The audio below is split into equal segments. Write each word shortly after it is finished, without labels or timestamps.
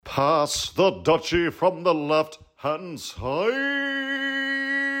Pass the duchy from the left-hand side.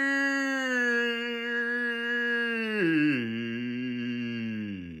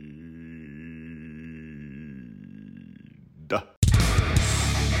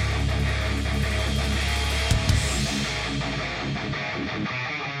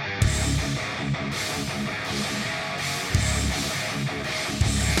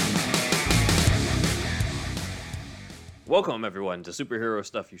 Welcome, everyone, to Superhero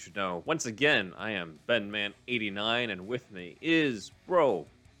Stuff You Should Know. Once again, I am BenMan89, and with me is Bro.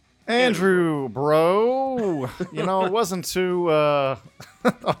 Andrew, bro. You know, it wasn't too I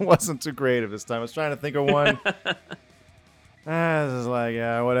wasn't too creative this time. I was trying to think of one. This is like,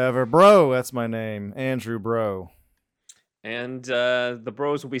 yeah, whatever. Bro, that's my name. Andrew Bro. And the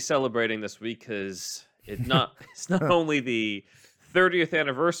Bros will be celebrating this week because it's not only the 30th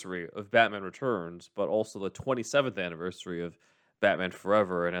anniversary of Batman Returns, but also the 27th anniversary of Batman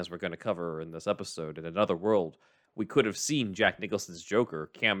Forever. And as we're going to cover in this episode, in another world, we could have seen Jack Nicholson's Joker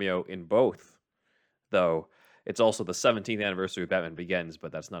cameo in both, though it's also the 17th anniversary of Batman Begins,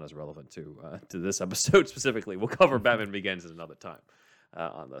 but that's not as relevant to this episode specifically. We'll cover Batman Begins at another time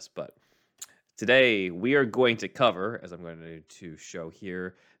on this, but today we are going to cover, as I'm going to show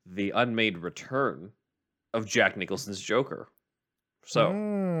here, the unmade return of Jack Nicholson's Joker.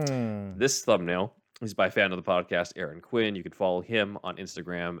 So, this thumbnail is by fan of the podcast, Aaron Quinn. You can follow him on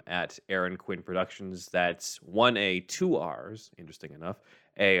Instagram at Aaron Quinn Productions. That's 1A, 2 R's, interesting enough,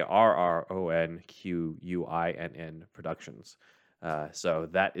 ARRONQUINN Productions. So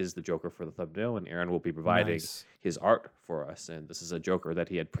that is the Joker for the thumbnail, and Aaron will be providing his art for us. And this is a Joker that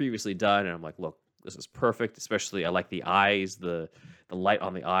he had previously done, and I'm like, look, this is perfect. Especially, I like the eyes, the light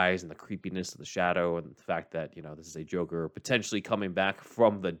on the eyes, and the creepiness of the shadow, and the fact that, you know, this is a Joker potentially coming back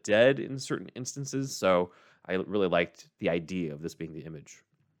from the dead in certain instances. So I really liked the idea of this being the image.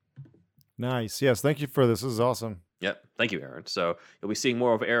 Nice. Yes, thank you for this. This is awesome. Yep. Thank you, Aaron. So you'll be seeing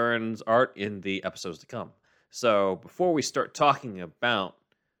more of Aaron's art in the episodes to come. So before we start talking about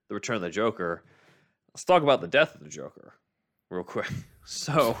the return of the Joker, let's talk about the death of the Joker real quick.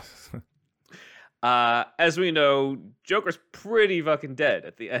 So as we know, Joker's pretty fucking dead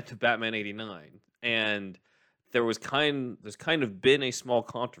at the end of Batman 89. And there's kind of been a small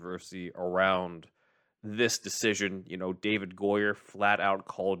controversy around this decision. You know, David Goyer flat out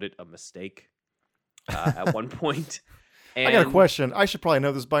called it a mistake at one point. And I got a question. I should probably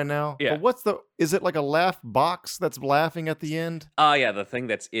know this by now. Yeah. But is it like a laugh box that's laughing at the end? Yeah, the thing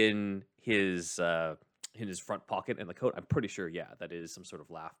that's in his front pocket in the coat. I'm pretty sure, yeah, that is some sort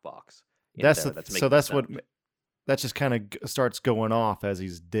of laugh box. That just kind of starts going off as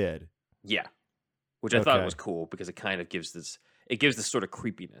he's dead. Yeah, which I thought was cool because it kind of gives this sort of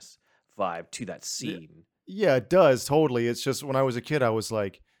creepiness vibe to that scene. Yeah, it does totally. It's just when I was a kid, I was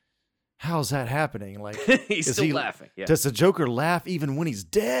like, "How's that happening?" Like he's still laughing. Yeah. Does the Joker laugh even when he's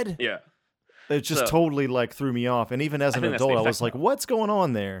dead? Yeah, it just totally like threw me off. And even as an adult, I was like, "What's going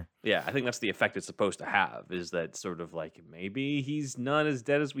on there?" Yeah, I think that's the effect it's supposed to have. Is that sort of like maybe he's not as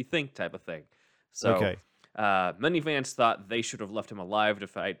dead as we think type of thing. So, okay. Many fans thought they should have left him alive to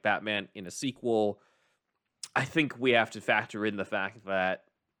fight Batman in a sequel. I think we have to factor in the fact that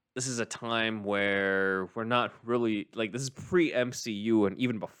this is a time where we're not really, like, this is pre-MCU and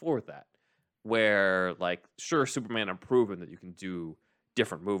even before that, where, like, sure, Superman have proven that you can do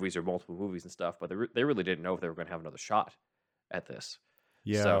different movies or multiple movies and stuff, but they really didn't know if they were going to have another shot at this.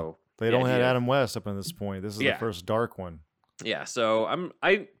 Yeah, so they'd only had Adam West up to this point. This is the first dark one. Yeah, so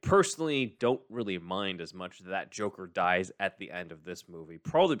I personally don't really mind as much that Joker dies at the end of this movie,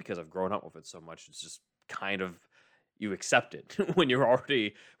 probably because I've grown up with it so much. It's just kind of, you accept it when you're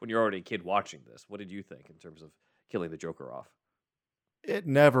already a kid watching this. What did you think in terms of killing the Joker off? It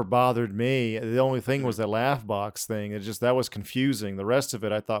never bothered me. The only thing was that laugh box thing. That was confusing. The rest of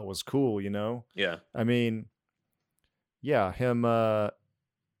it I thought was cool, you know? Yeah. I mean, yeah, him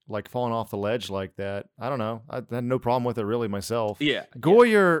like falling off the ledge like that. I don't know. I had no problem with it really myself. Yeah.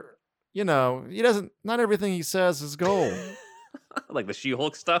 Goyer, you know, not everything he says is gold. Like the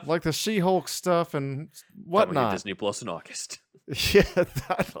She-Hulk stuff? Like the She-Hulk stuff and whatnot. Coming to Disney Plus in August. Yeah, David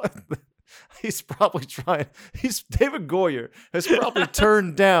Goyer has probably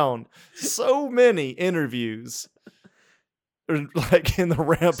turned down so many interviews like in the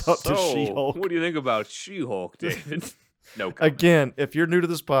ramp up to She-Hulk. What do you think about She-Hulk, David? No comment. Again, if you're new to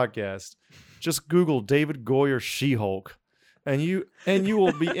this podcast, just Google David Goyer She-Hulk, and you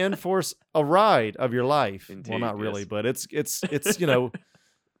will be in for a ride of your life. Indeed, well, not really, but it's you know,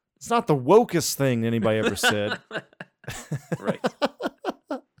 it's not the wokest thing anybody ever said. Right.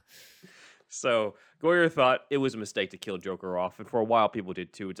 So Goyer thought it was a mistake to kill Joker off, and for a while people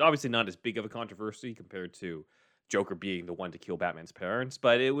did too. It's obviously not as big of a controversy compared to Joker being the one to kill Batman's parents,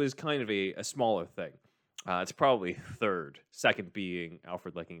 but it was kind of a smaller thing. It's probably third, second being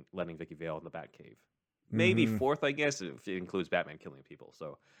Alfred letting Vicky Vale in the Batcave. Maybe fourth, I guess, if it includes Batman killing people.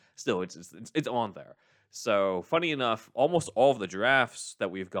 So still, it's on there. So funny enough, almost all of the drafts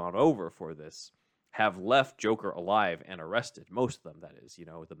that we've gone over for this have left Joker alive and arrested. Most of them, that is. You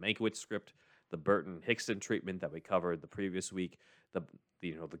know, the Mankiewicz script, the Burton Hickson treatment that we covered the previous week, the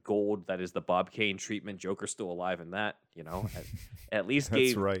gold that is the Bob Kane treatment. Joker's still alive in that. You know, at least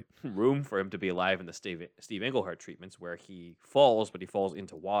gave room for him to be alive in the Steve Englehart treatments, where he falls, but he falls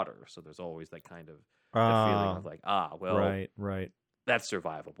into water. So there's always that kind of feeling of like, right. That's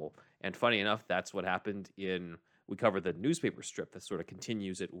survivable. And funny enough, that's what happened we covered the newspaper strip that sort of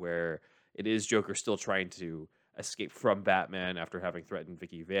continues it, where it is Joker still trying to escape from Batman after having threatened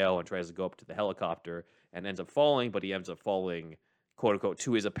Vicky Vale and tries to go up to the helicopter and ends up falling, but he ends up falling, quote unquote,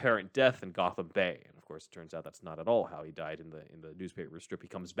 to his apparent death in Gotham Bay. And of course, it turns out that's not at all how he died in the newspaper strip. He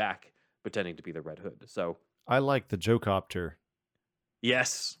comes back pretending to be the Red Hood. So I like the Jocopter.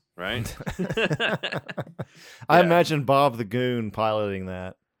 Yes, right? I imagine Bob the Goon piloting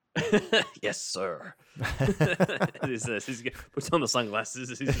that. Yes, sir. He puts on the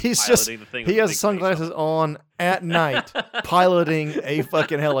sunglasses. He's piloting the thing. He has sunglasses on at night, piloting a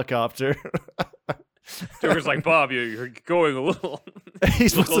fucking helicopter. Joker's like, Bob, you're going a little. He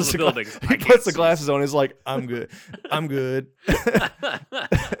puts the glasses on. He's like, I'm good. I'm good.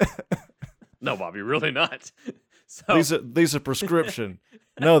 No, Bob, you're really not. So these are prescription.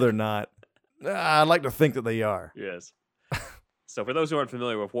 No, they're not. I'd like to think that they are. Yes. So for those who aren't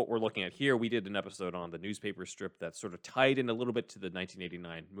familiar with what we're looking at here, we did an episode on the newspaper strip that sort of tied in a little bit to the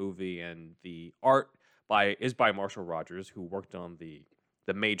 1989 movie, and the art is by Marshall Rogers, who worked on the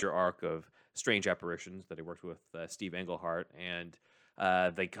major arc of Strange Apparitions that he worked with Steve Englehart, and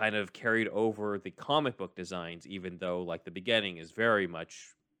they kind of carried over the comic book designs, even though like the beginning is very much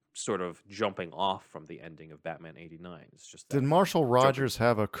sort of jumping off from the ending of Batman 89. It's just did Marshall Rogers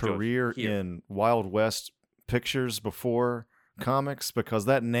have a career in Wild West pictures before comics? Because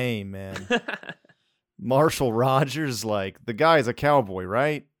that name, man, Marshall Rogers, like the guy's a cowboy,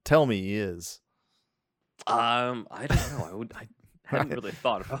 right? Tell me he is. I don't know. I hadn't really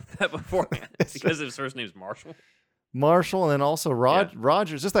thought about that beforehand because his first name's Marshall. Marshall, and then also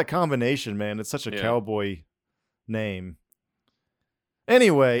Rogers. Just that combination, man. It's such a cowboy name.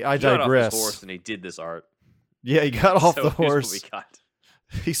 Anyway, I digress. He got off his horse and he did this art. Yeah, he got off the horse. What we got.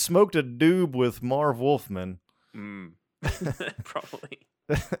 He smoked a doob with Marv Wolfman. Probably.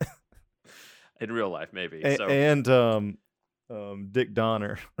 In real life, maybe. And Dick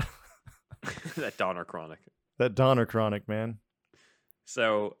Donner. That Donner Chronic. That Donner Chronic, man.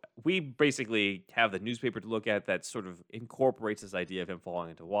 So we basically have the newspaper to look at that sort of incorporates this idea of him falling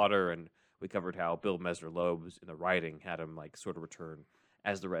into water, and we covered how Bill Mesner-Loebs in the writing had him like sort of return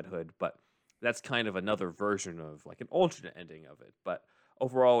as the Red Hood, but that's kind of another version of like an alternate ending of it. But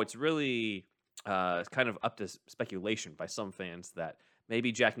overall, it's really kind of up to speculation by some fans that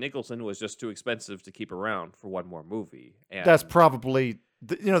maybe Jack Nicholson was just too expensive to keep around for one more movie. And that's probably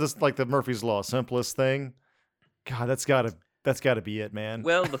this like the Murphy's Law simplest thing. God, that's gotta be it, man.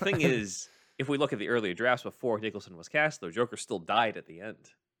 Well, the thing is, if we look at the earlier drafts before Nicholson was cast, though, Joker still died at the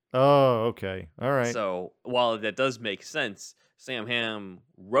end. Oh, okay. All right. So while that does make sense, Sam Hamm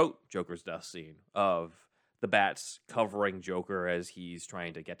wrote Joker's death scene of the bats covering Joker as he's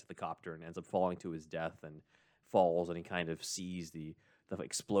trying to get to the copter and ends up falling to his death and falls, and he kind of sees the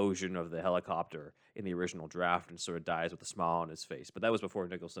explosion of the helicopter in the original draft and sort of dies with a smile on his face. But that was before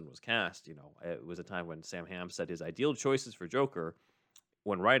Nicholson was cast. You know, it was a time when Sam Hamm said his ideal choices for Joker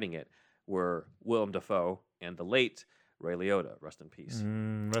when writing it were Willem Dafoe and the late Ray Liotta. Rest in peace.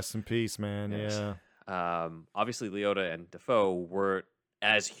 Rest in peace, man. Yes. Yeah. Obviously, Liotta and Dafoe weren't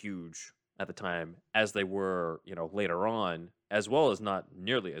as huge at the time as they were, later on, as well as not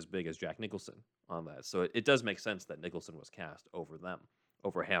nearly as big as Jack Nicholson on that. So it does make sense that Nicholson was cast over them,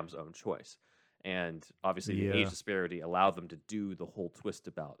 over Hamm's own choice. And obviously, the age disparity allowed them to do the whole twist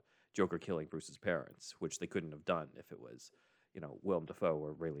about Joker killing Bruce's parents, which they couldn't have done if it was, Willem Dafoe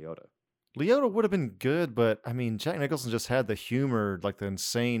or Ray Liotta. Liotta would have been good, but I mean, Jack Nicholson just had the humor, like the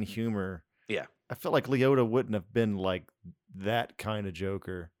insane humor. Yeah. I feel like Liotta wouldn't have been like that kind of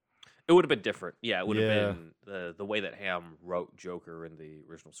Joker. It would have been different. Yeah, it would have been the way that Hamm wrote Joker in the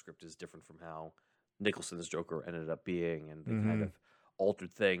original script is different from how Nicholson's Joker ended up being, and they kind of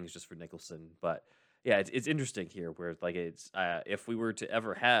altered things just for Nicholson. But yeah, it's interesting here where like it's if we were to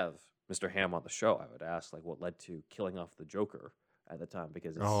ever have Mr. Hamm on the show, I would ask like what led to killing off the Joker at the time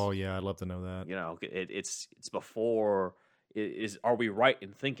because it's Oh yeah, I'd love to know that. it's before. Are we right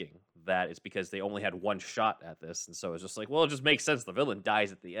in thinking that it's because they only had one shot at this, and so it's just like, well, it just makes sense. The villain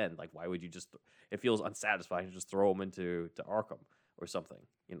dies at the end. Like, why would you just? It feels unsatisfying to just throw him into Arkham or something,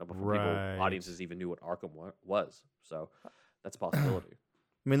 before audiences even knew what Arkham was. So that's a possibility.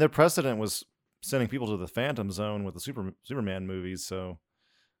 I mean, their precedent was sending people to the Phantom Zone with the Superman movies, so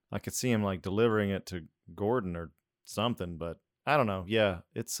I could see him like delivering it to Gordon or something. But I don't know. Yeah,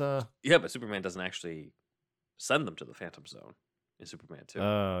 it's Yeah, but Superman doesn't actually send them to the Phantom Zone in Superman 2.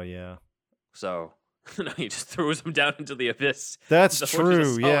 Oh yeah. So he just throws them down into the abyss. That's The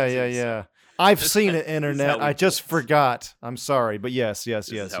Fortress true. of Yeah. Solitude. I've seen it, This is internet. how we I do just it. forgot. I'm sorry, but yes. This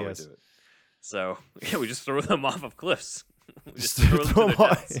is how we do it. So yeah, we just throw them off of cliffs. We just throw them to throw their 'em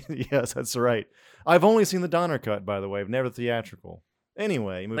off- deaths. Yes, that's right. I've only seen the Donner cut, by the way. I've never theatrical.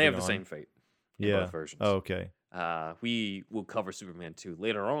 Anyway, moving They have on. the same fate in Yeah. both versions. Oh, okay. We will cover Superman 2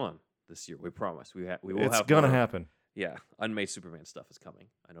 later on this year. We promise. We will It's have gonna more- happen. Yeah, unmade Superman stuff is coming.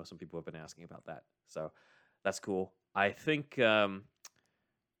 I know some people have been asking about that, so that's cool. I think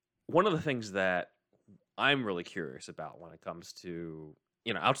one of the things that I'm really curious about when it comes to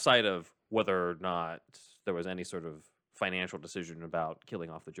outside of whether or not there was any sort of financial decision about killing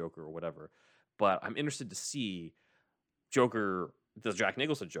off the Joker or whatever, but I'm interested to see does Jack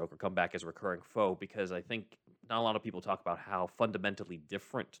Nicholson Joker come back as a recurring foe, because I think not a lot of people talk about how fundamentally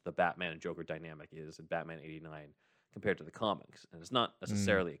different the Batman and Joker dynamic is in Batman '89 compared to the comics. And it's not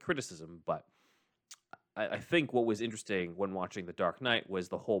necessarily a criticism, but I think what was interesting when watching The Dark Knight was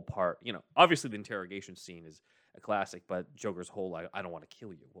the whole part, obviously the interrogation scene is a classic, but Joker's whole, I don't want to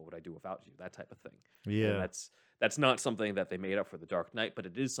kill you. What would I do without you? That type of thing. Yeah. And that's not something that they made up for The Dark Knight, but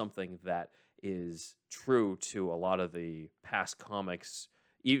it is something that is true to a lot of the past comics,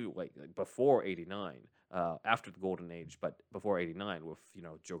 even like before '89, after the Golden Age, but before '89, with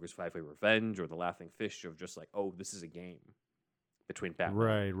Joker's Five-Way Revenge or the Laughing Fish, of just like, oh, this is a game between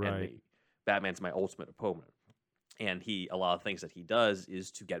Batman Right. and me. Batman's my ultimate opponent, and a lot of things that he does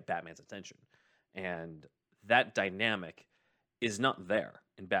is to get Batman's attention, and that dynamic is not there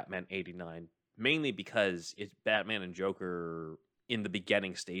in Batman '89, mainly because it's Batman and Joker in the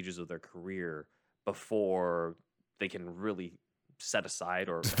beginning stages of their career before they can really set aside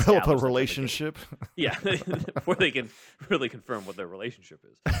or Develop a establish that they're relationship. yeah, before they can really confirm what their relationship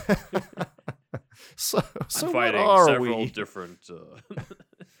is. so I'm what fighting are several we? different.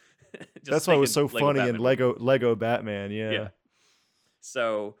 That's why it was so thinking funny in Batman Lego Batman. Yeah. Yeah.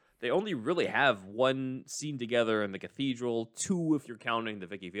 So they only really have one scene together in the cathedral, two if you're counting the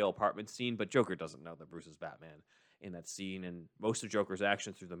Vicky Vale apartment scene, but Joker doesn't know that Bruce is Batman in that scene, and most of Joker's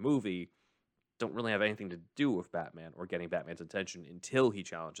actions through the movie don't really have anything to do with Batman or getting Batman's attention until he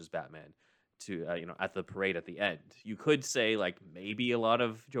challenges Batman to, at the parade at the end. You could say, like, maybe a lot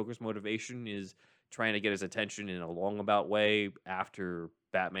of Joker's motivation is trying to get his attention in a longabout way after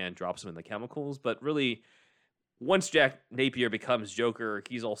Batman drops him in the chemicals, but really, once Jack Napier becomes Joker,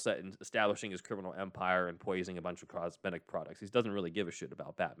 he's all set in establishing his criminal empire and poisoning a bunch of cosmetic products. He doesn't really give a shit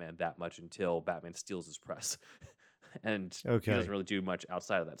about Batman that much until Batman steals his press. And he doesn't really do much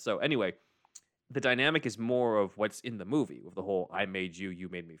outside of that. So anyway, the dynamic is more of what's in the movie, with the whole I made you, you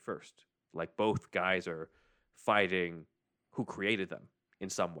made me first. Like, both guys are fighting who created them in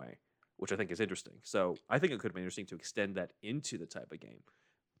some way, which I think is interesting. So I think it could be interesting to extend that into the type of game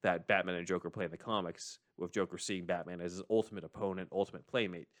that Batman and Joker play in the comics, with Joker seeing Batman as his ultimate opponent, ultimate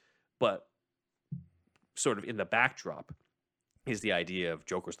playmate. But sort of in the backdrop is the idea of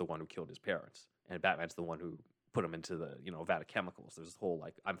Joker's the one who killed his parents, and Batman's the one who put him into the vat of chemicals. There's this whole,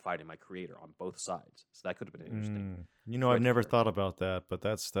 like, I'm fighting my creator on both sides. So that could have been interesting. I've never thought about that, but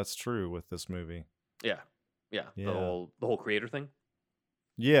that's true with this movie. Yeah. The whole creator thing.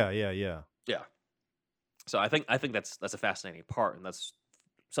 Yeah. Yeah. So I think that's a fascinating part, and that's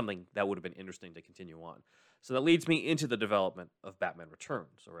something that would have been interesting to continue on. So that leads me into the development of Batman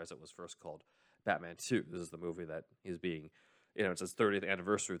Returns, or as it was first called, Batman 2. This is the movie that is being, it's its 30th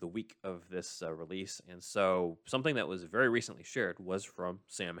anniversary the week of this release. And so something that was very recently shared was from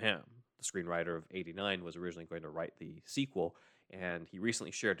Sam Hamm. The screenwriter of '89 was originally going to write the sequel, and he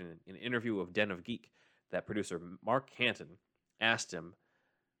recently shared in an interview of Den of Geek that producer Mark Hanton asked him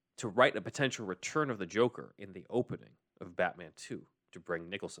to write a potential return of the Joker in the opening of Batman 2 to bring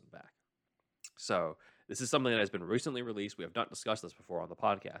Nicholson back. So this is something that has been recently released. We have not discussed this before on the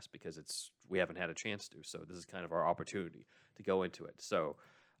podcast because we haven't had a chance to. So this is kind of our opportunity to go into it. So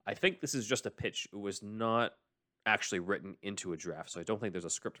I think this is just a pitch. It was not actually written into a draft. So I don't think there's a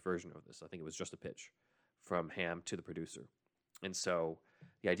script version of this. I think it was just a pitch from Hamm to the producer. And so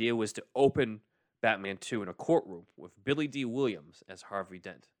the idea was to open Batman 2 in a courtroom with Billy D. Williams as Harvey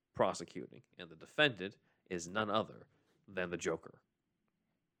Dent prosecuting, and the defendant is none other than the Joker.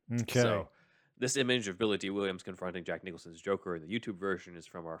 Okay. So, this image of Billy D. Williams confronting Jack Nicholson's Joker in the YouTube version is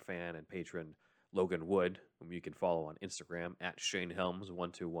from our fan and patron Logan Wood, whom you can follow on Instagram at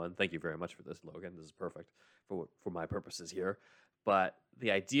ShaneHelms121. Thank you very much for this, Logan. This is perfect for my purposes here. But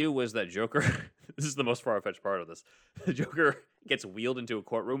the idea was that Joker, this is the most far-fetched part of this, the Joker gets wheeled into a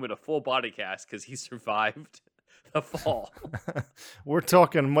courtroom in a full body cast because he survived the fall. We're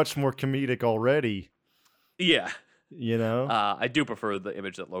talking much more comedic already. Yeah. You know? I do prefer the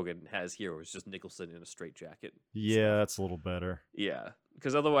image that Logan has here, where it's just Nicholson in a straitjacket. Yeah, that's a little better. Yeah.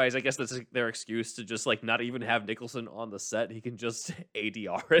 Because otherwise, I guess that's their excuse to just like not even have Nicholson on the set. He can just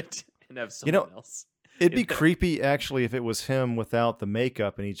ADR it and have someone else. It'd be creepy, actually, if it was him without the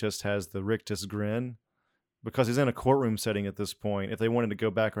makeup and he just has the rictus grin, because he's in a courtroom setting at this point. If they wanted to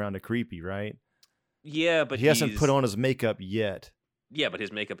go back around to creepy, right? Yeah, but he hasn't put on his makeup yet. Yeah, but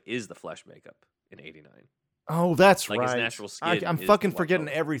his makeup is the Flesh makeup in '89. Oh, that's like right. His natural skin. I'm fucking forgetting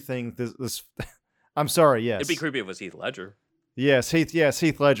everything. This I'm sorry. Yes, it'd be creepy if it was Heath Ledger. Yes,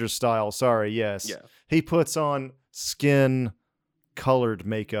 Heath Ledger style. Sorry. Yes. Yeah. He puts on skin colored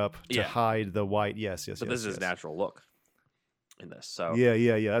makeup to hide the white. Yes. But this is his natural look in this. So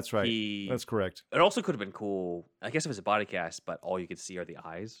yeah. That's right. That's correct. It also could have been cool. I guess it was a body cast, but all you could see are the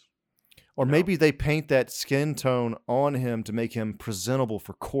eyes. Or maybe they paint that skin tone on him to make him presentable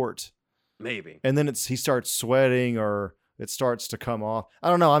for court. Maybe. And then he starts sweating, or it starts to come off. I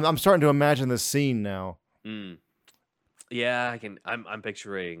don't know. I'm starting to imagine this scene now. Yeah, I'm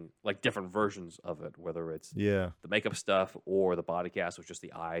picturing like different versions of it, whether it's the makeup stuff or the body cast with just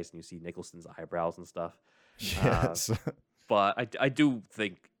the eyes, and you see Nicholson's eyebrows and stuff. Yes. But I do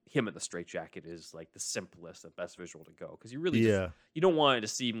think him in the straitjacket is like the simplest and best visual to go, because you really you don't want it to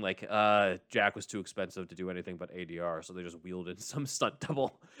seem like Jack was too expensive to do anything but ADR, so they just wheeled in some stunt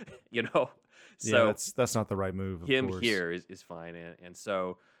double, you know. So yeah, that's not the right move. Him here is fine, and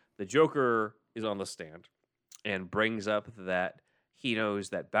so the Joker is on the stand and brings up that he knows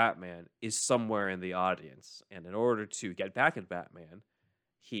that Batman is somewhere in the audience, and in order to get back at Batman,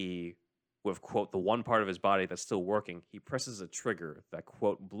 he, with, quote, the one part of his body that's still working, he presses a trigger that,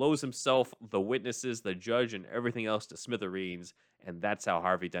 quote, blows himself, the witnesses, the judge, and everything else to smithereens, and that's how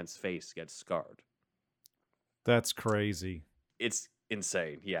Harvey Dent's face gets scarred. That's crazy. It's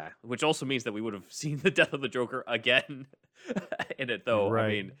insane, yeah. Which also means that we would have seen the death of the Joker again in it, though. Right. I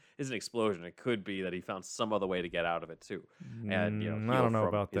mean, it's an explosion. It could be that he found some other way to get out of it, too. And, I don't know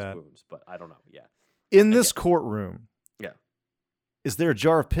about his that. wounds, but I don't know, yeah. In this courtroom, is there a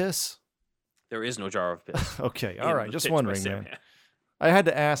jar of piss? There is no jar of piss. Okay, all right. Just wondering, man. I had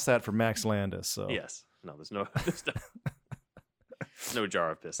to ask that for Max Landis. So yes, no, there's no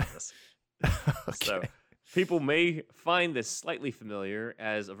jar of piss in this. Okay. So people may find this slightly familiar,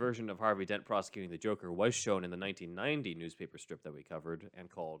 as a version of Harvey Dent prosecuting the Joker was shown in the 1990 newspaper strip that we covered and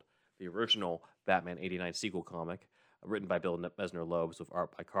called the original Batman '89 sequel comic, written by Bill Messner-Loebs with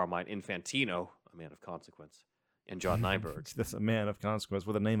art by Carmine Infantino, a man of consequence, and John Nyberg. That's a man of consequence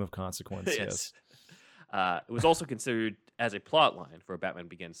with a name of consequence. Yes. It was also considered as a plot line for a Batman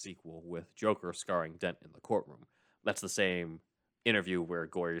Begins sequel, with Joker scarring Dent in the courtroom. That's the same interview where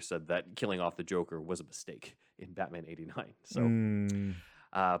Goyer said that killing off the Joker was a mistake in Batman '89. So,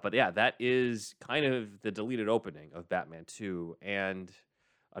 but yeah, that is kind of the deleted opening of Batman 2, and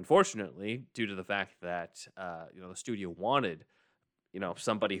unfortunately, due to the fact that the studio wanted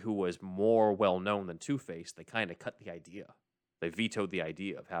somebody who was more well-known than Two-Face, they kind of cut the idea. They vetoed the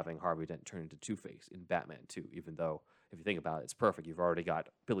idea of having Harvey Dent turn into Two-Face in Batman 2, even though, if you think about it, it's perfect. You've already got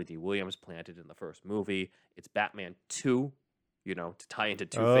Billy D. Williams planted in the first movie. It's Batman 2, to tie into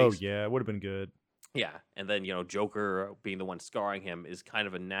Two-Face. Oh, yeah, it would have been good. Yeah, and then, Joker being the one scarring him is kind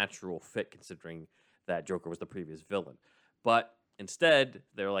of a natural fit, considering that Joker was the previous villain. But instead,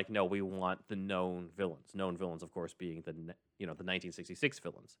 they're like, no, we want the known villains. Known villains, of course, being the 1966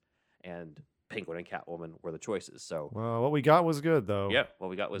 villains, and Penguin and Catwoman were the choices. So, well, what we got was good, though. Yeah, what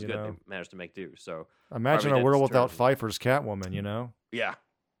we got was good. They managed to make do. So, imagine a world without Pfeiffer's Catwoman. Yeah,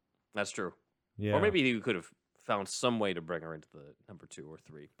 that's true. Yeah, or maybe he could have found some way to bring her into the number 2 or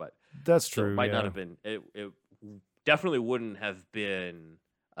 3, but that's true. It might not have been. It definitely wouldn't have been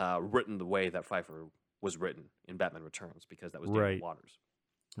written the way that Pfeiffer was written in Batman Returns, because that was David Waters.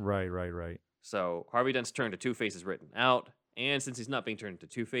 Right. So Harvey Dent's turn to Two-Face is written out, and since he's not being turned into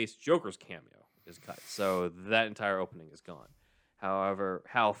Two-Face, Joker's cameo is cut. So that entire opening is gone. However,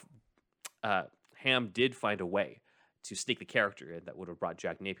 Ham did find a way to sneak the character in that would have brought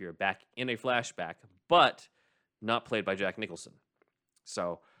Jack Napier back in a flashback, but not played by Jack Nicholson.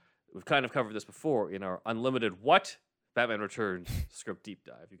 So we've kind of covered this before in our Unlimited What? Batman Returns script deep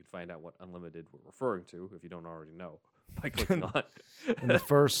dive. You can find out what Unlimited we're referring to if you don't already know by clicking on In the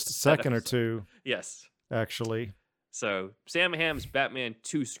first second or episode. two, Yes. actually. So, Sam Hamm's Batman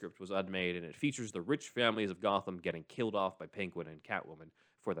 2 script was unmade, and it features the rich families of Gotham getting killed off by Penguin and Catwoman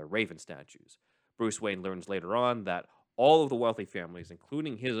for their Raven statues. Bruce Wayne learns later on that all of the wealthy families,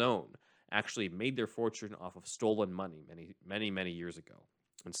 including his own, actually made their fortune off of stolen money many years ago.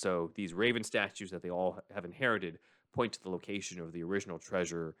 And so, these Raven statues that they all have inherited point to the location of the original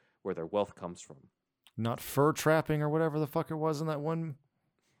treasure where their wealth comes from. Not fur trapping or whatever the fuck it was in that one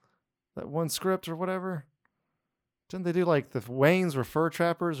script or whatever. Didn't they do like the Waynes were fur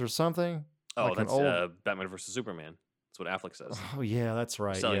trappers or something? Oh, Like an that's old- Batman versus Superman. That's what Affleck says. Oh yeah, that's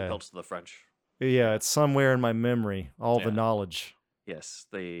right. Selling Yeah. pelts to the French. Yeah, it's somewhere in my memory. All the Yeah. knowledge. Yes,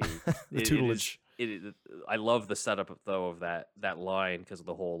 the tutelage. I love the setup though of that line because of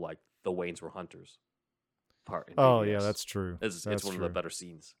the whole like the Waynes were hunters part. In Oh yeah, BVS. that's true. It's That's one true. of the better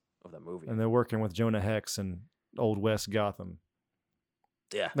scenes of that movie. And they're working with Jonah Hex and Old West Gotham.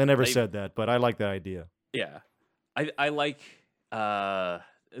 Yeah, They never said that, but I like that idea. Yeah, I like.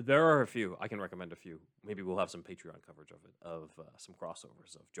 There are a few. I can recommend a few. Maybe we'll have some Patreon coverage of it, of some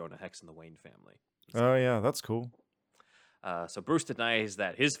crossovers of Jonah Hex and the Wayne family. Oh yeah, that's cool. So Bruce denies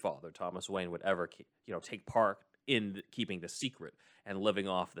that his father, Thomas Wayne, would ever, take part in keeping the secret and living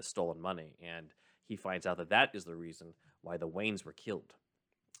off the stolen money. And he finds out that is the reason why the Waynes were killed.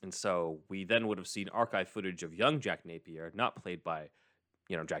 And so we then would have seen archive footage of young Jack Napier, not played by,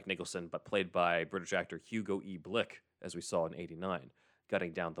 Jack Nicholson, but played by British actor Hugo E. Blick, as we saw in '89,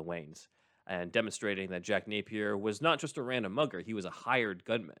 gutting down the Waynes, and demonstrating that Jack Napier was not just a random mugger, he was a hired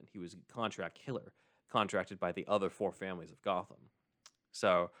gunman. He was a contract killer, contracted by the other four families of Gotham.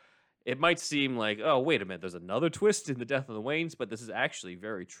 So it might seem like, oh, wait a minute, there's another twist in the death of the Waynes, but this is actually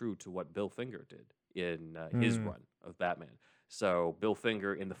very true to what Bill Finger did in his run of Batman. So Bill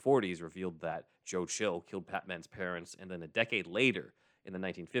Finger in the 40s revealed that Joe Chill killed Batman's parents, and then a decade later, in the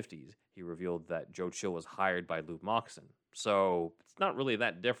 1950s, he revealed that Joe Chill was hired by Lou Moxon. So it's not really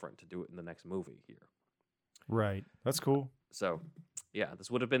that different to do it in the next movie here. Right. That's cool. So, yeah,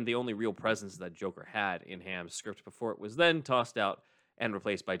 this would have been the only real presence that Joker had in Hamm's script before it was then tossed out and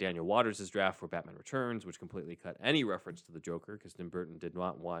replaced by Daniel Waters' draft for Batman Returns, which completely cut any reference to the Joker because Tim Burton did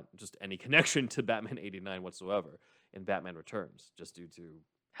not want just any connection to Batman '89 whatsoever in Batman Returns, just due to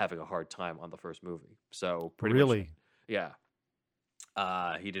having a hard time on the first movie. So, pretty much, Really? yeah.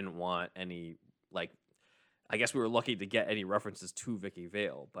 He didn't want any, I guess we were lucky to get any references to Vicky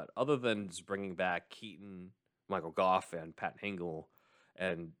Vale, but other than just bringing back Keaton, Michael Goff, and Pat Hingle,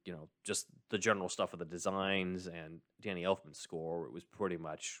 and, just the general stuff of the designs and Danny Elfman's score, it was pretty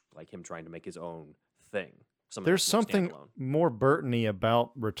much like him trying to make his own thing. There's that's more something standalone. more Burton-y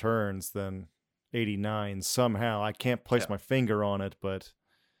about Returns than '89 somehow. I can't place my finger on it, but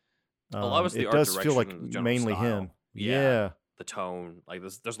A lot was the it art does feel like direction and the general mainly style. him. Yeah. The tone,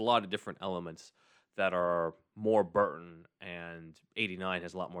 there's a lot of different elements that are more Burton, and '89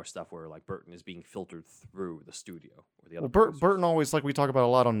 has a lot more stuff where Burton is being filtered through the studio or the other. Well, producers. Burton always, like we talk about a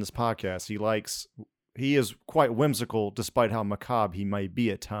lot on this podcast, he is quite whimsical despite how macabre he might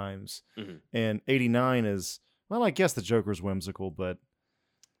be at times. Mhm. And '89 is, well, I guess the Joker's whimsical, but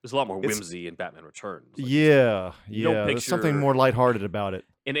There's a lot more it's- whimsy in Batman Returns. yeah, you don't there's something picture- more lighthearted about it.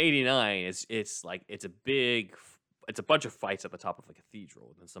 In '89, it's a bunch of fights at the top of a cathedral,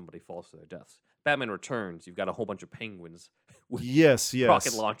 and then somebody falls to their deaths. Batman Returns, you've got a whole bunch of penguins with Yes, yes.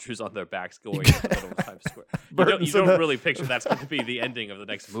 rocket launchers on their backs going into the middle of Times Square. You Burton's in don't the- really picture that's going to be the ending of the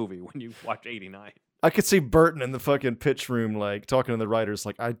next movie when you watch '89. I could see Burton in the fucking pitch room, talking to the writers,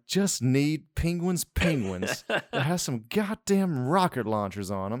 I just need penguins that has some goddamn rocket launchers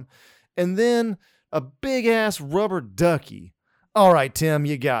on them, and then a big ass rubber ducky. All right, Tim,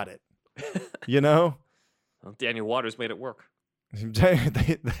 you got it. Well, Daniel Waters made it work. they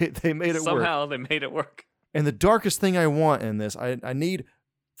made it work. Somehow they made it work. And the darkest thing I want in this, I need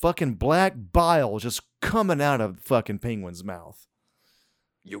fucking black bile just coming out of fucking penguin's mouth.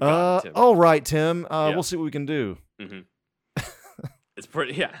 You got it, Tim. All right, Tim. Yeah. We'll see what we can do. It's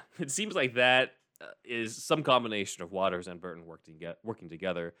pretty. Yeah, it seems like that is some combination of Waters and Burton working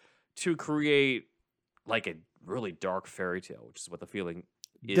together to create a really dark fairy tale, which is what the feeling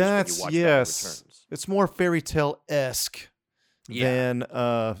is That's when you watch yes. Batman Returns. It's more fairy tale esque Yeah. than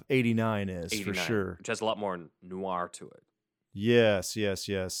 '89 is 89, for sure. which has a lot more noir to it. Yes. Dick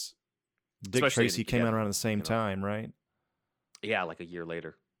Especially Tracy came out together, around the same time, right? Yeah, like a year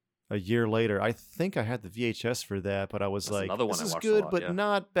later. A year later. I think I had the VHS for that, but I was That's like, another one this I is watched a good, lot, but yeah.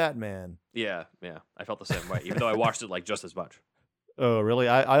 not Batman. Yeah, I felt the same way, even though I watched it just as much. Oh, really?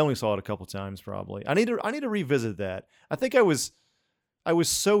 I only saw it a couple times probably. I need to revisit that. I think I was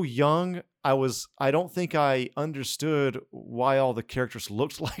so young. I don't think I understood why all the characters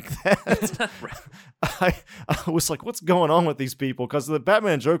looked like that. I was like, what's going on with these people? Because the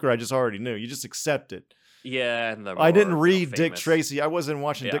Batman and Joker I just already knew. You just accept it. Yeah, and I didn't more, read Dick famous. Tracy. I wasn't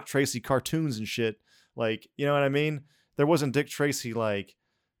watching Yeah. Dick Tracy cartoons and shit. Like, you know what I mean? There wasn't Dick Tracy like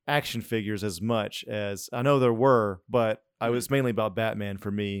action figures as much as I know there were, but I was mainly about Batman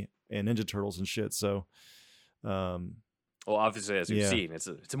for me and Ninja Turtles and shit. So, Well, obviously, as you've Yeah. seen, it's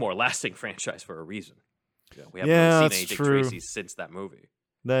a more lasting franchise for a reason. You know, we Yeah, haven't really that's seen any Dick true. Tracy since that movie,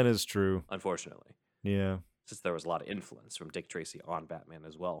 that is true. unfortunately, Yeah. since there was a lot of influence from Dick Tracy on Batman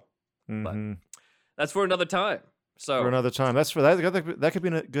as well. Hmm. That's for another time. So For another time. That's for that. That could be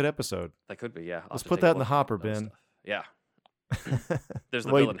a good episode. that could be, yeah. I'll Let's have to put take a that in the look at hopper that bin. stuff. Yeah. There's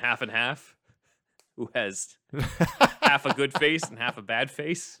the Wait. villain Half and Half, who has half a good face and half a bad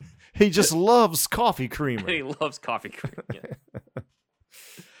face. He just loves coffee And creamer. he loves coffee cream. Yeah.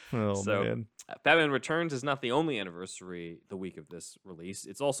 Oh So- man. Batman Returns is not the only anniversary the week of this release.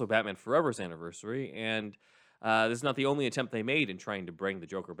 It's also Batman Forever's anniversary, and this is not the only attempt they made in trying to bring the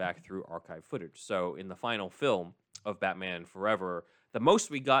Joker back through archive footage. So, in the final film of Batman Forever, the most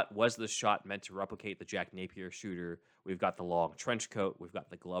we got was the shot meant to replicate the Jack Napier shooter. We've got the long trench coat, we've got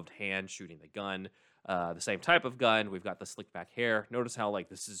the gloved hand shooting the gun, the same type of gun. We've got the slick back hair. Notice how like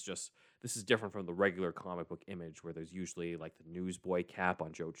this is different from the regular comic book image where there's usually like the newsboy cap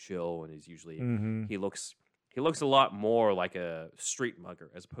on Joe Chill, and he's usually Hmm. he looks a lot more like a street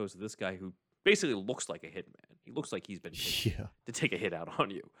mugger as opposed to this guy who basically looks like a hitman. He looks like he's been paid Yeah. to take a hit out on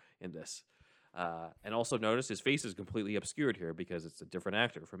you in this. And also notice his face is completely obscured here because it's a different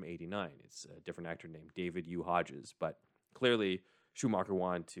actor from '89. It's a different actor named David U. Hodges, but clearly Schumacher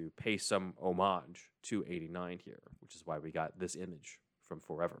wanted to pay some homage to '89 here, which is why we got this image from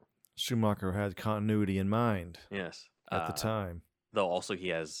Forever. Schumacher had continuity in mind Yes, at the time. though also he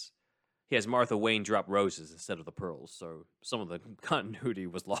has Martha Wayne drop roses instead of the pearls, so some of the continuity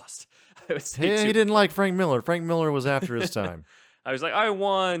was lost. I would say Hey, he too. didn't like Frank Miller. Frank Miller was after his time. I was like, I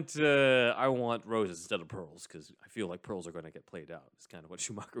want roses instead of pearls because I feel like pearls are going to get played out. It's kind of what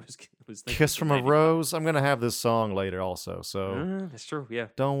Schumacher was thinking. Kiss for from a 95. Rose. I'm gonna have this song later also, so That's true. Yeah,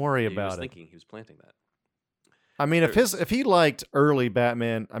 don't worry he was about it. thinking he was planting that. I mean, There is- if he liked early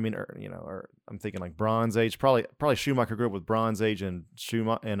Batman, I mean, or I'm thinking like Bronze Age. Probably Schumacher grew up with Bronze Age and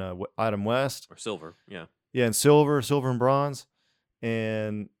Adam West. Or silver. Yeah. Yeah, and Silver and Bronze,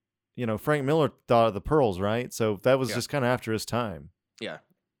 and Frank Miller thought of the Pearls, right? So that was Yeah. just kind of after his time. Yeah.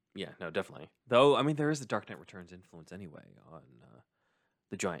 Yeah. No, definitely. Though, I mean, there is the Dark Knight Returns influence anyway on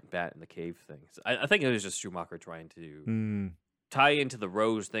the giant bat in the cave thing. So I think it was just Schumacher trying to Mm, tie into the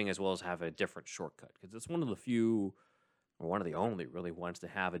Rose thing as well as have a different shortcut because it's one of the few, or one of the only really ones to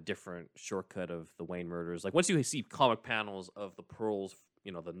have a different shortcut of the Wayne murders. Like once you see comic panels of the pearls,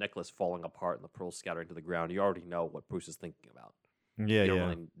 the necklace falling apart and the pearls scattering to the ground, you already know what Bruce is thinking about. yeah, You don't yeah.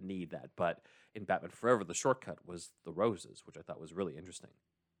 really need that. But in Batman Forever, the shortcut was the roses, which I thought was really interesting.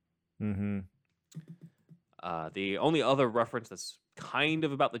 Mm-hmm. The only other reference that's kind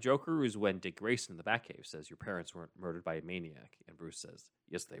of about the Joker is when Dick Grayson in the Batcave says, "Your parents weren't murdered by a maniac," and Bruce says,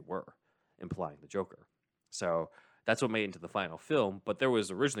 "Yes, they were," implying the Joker. So that's what made it into the final film, but there was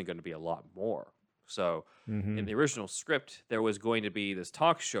originally going to be a lot more. So Mm-hmm. in the original script, there was going to be this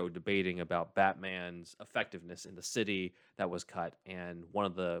talk show debating about Batman's effectiveness in the city that was cut, and one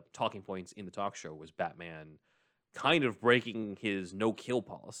of the talking points in the talk show was Batman kind of breaking his no-kill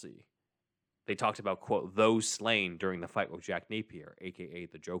policy. They talked about, quote, those slain during the fight with Jack Napier, a.k.a.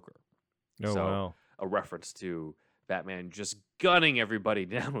 the Joker. Oh So- wow. A reference to Batman just gunning everybody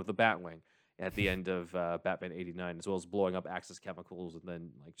down with the Batwing at the end of Batman '89, as well as blowing up Axis chemicals and then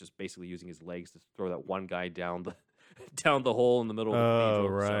like just basically using his legs to throw that one guy down the down the hole in the middle of the Oh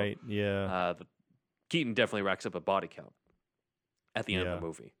cathedral. So, right, yeah. Keaton definitely racks up a body count at the end Yeah. of the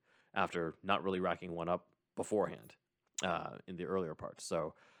movie after not really racking one up beforehand in the earlier parts.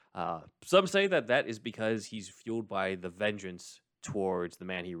 So some say that is because he's fueled by the vengeance towards the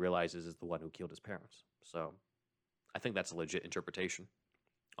man he realizes is the one who killed his parents. So I think that's a legit interpretation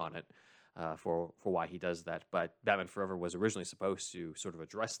on it for why he does that. But Batman Forever was originally supposed to sort of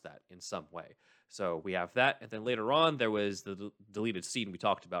address that in some way. So we have that, and then later on there was the deleted scene we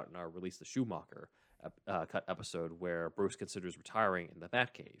talked about in our Release the Schumacher cut episode where Bruce considers retiring in the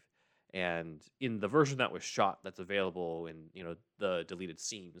Batcave. And in the version that was shot, that's available in the deleted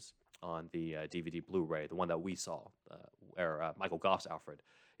scenes on the DVD Blu-ray, the one that we saw, where Michael Goff's Alfred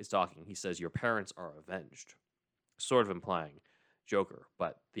is talking. He says, "Your parents are avenged," sort of implying Joker.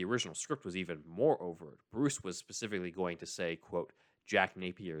 But the original script was even more overt. Bruce was specifically going to say, quote, Jack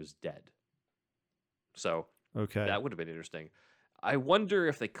Napier is dead. So Okay. that would have been interesting. I wonder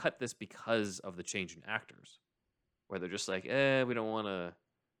if they cut this because of the change in actors, where they're just like, we don't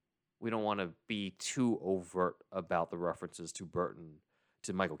want to be too overt about the references to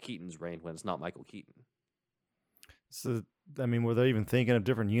Michael Keaton's reign when it's not Michael Keaton. So, I mean, were they even thinking of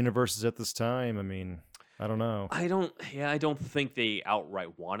different universes at this time? I mean, I don't know. I don't think they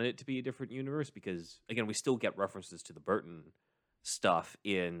outright wanted it to be a different universe because, again, we still get references to the Burton stuff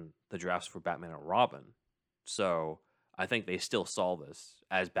in the drafts for Batman and Robin. So I think they still saw this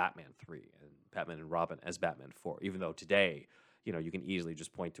as Batman 3 and Batman and Robin as Batman 4, even though today, you can easily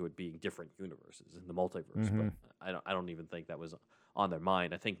just point to it being different universes in the multiverse. But I don't even think that was on their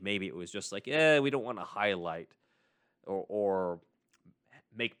mind. I think maybe it was just like, we don't want to highlight or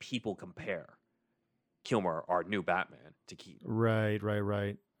make people compare Kilmer, our new Batman, to Keaton. Right. I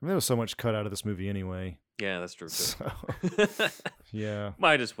mean, there was so much cut out of this movie anyway. Yeah, that's true too. So, yeah.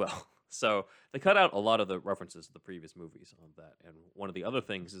 Might as well. So they cut out a lot of the references to the previous movies on that. And one of the other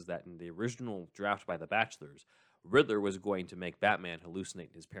things is that in the original draft by the Bachelors, Riddler was going to make Batman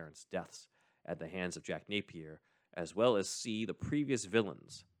hallucinate his parents' deaths at the hands of Jack Napier, as well as see the previous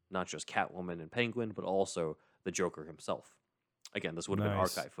villains, not just Catwoman and Penguin, but also the Joker himself. Again, this would have been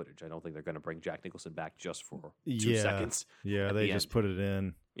Nice. archive footage. I don't think they're going to bring Jack Nicholson back just for 2 seconds. Yeah, at they the just end. put it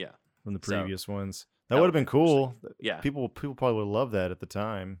in Yeah. from the So, previous ones. That that would have been cool. Yeah. People probably would love that at the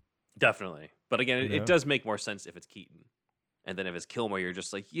time. Definitely. But again, You know? it does make more sense if it's Keaton. And then if it's Kilmer, you're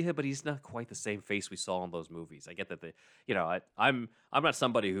just like, yeah, but he's not quite the same face we saw in those movies. I get that I'm not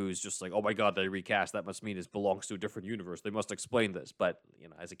somebody who's just like, oh my God, they recast. That must mean it belongs to a different universe. They must explain this. But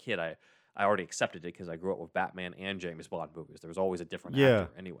as a kid, I already accepted it because I grew up with Batman and James Bond movies. There was always a different actor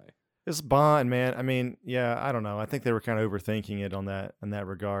anyway. It's Bond, man. I mean, yeah, I don't know. I think they were kind of overthinking it in that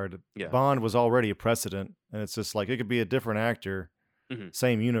regard. Yeah. Bond was already a precedent, and it's just like it could be a different actor,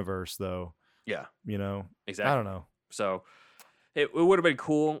 same universe though. Yeah. Exactly. I don't know. So it would have been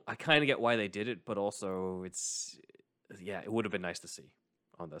cool. I kind of get why they did it, but also it would have been nice to see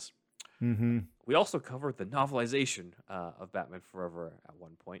on this. Mm-hmm. We also covered the novelization of Batman Forever at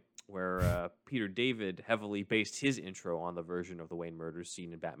one point, where Peter David heavily based his intro on the version of the Wayne murders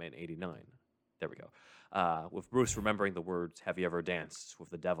seen in Batman '89. There we go. With Bruce remembering the words, "Have you ever danced with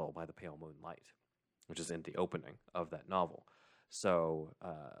the devil by the pale moonlight?" which is in the opening of that novel. So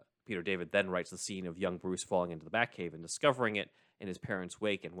Peter David then writes the scene of young Bruce falling into the Batcave and discovering it in his parents'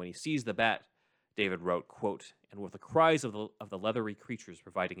 wake. And when he sees the bat, David wrote, quote, "And with the cries of the leathery creatures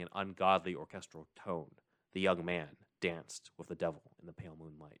providing an ungodly orchestral tone, the young man danced with the devil in the pale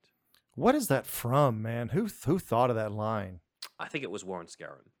moonlight." What is that from, man? Who thought of that line? I think it was Warren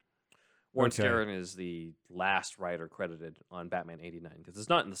Scarron. Warren Okay. Scarron is the last writer credited on Batman '89 because it's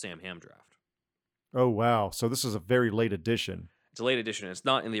not in the Sam Hamm draft. Oh wow! So this is a very late edition. It's a late edition. It's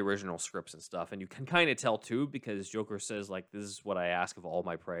not in the original scripts and stuff. And you can kind of tell, too, because Joker says, like, this is what I ask of all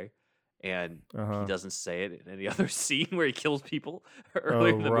my prey. And he doesn't say it in any other scene where he kills people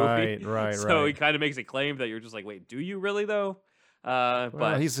earlier in the movie. Right. So he kind of makes a claim that you're just like, wait, do you really, though? Well,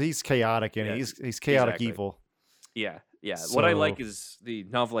 But he's chaotic and Yeah, he's chaotic exactly. evil. yeah. What I like So- is the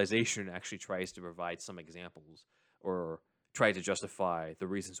novelization actually tries to provide some examples or try to justify the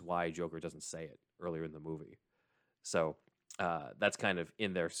reasons why Joker doesn't say it earlier in the movie. So that's kind of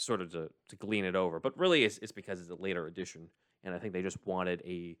in there sort of to glean it over. But really, it's because it's a later edition. And I think they just wanted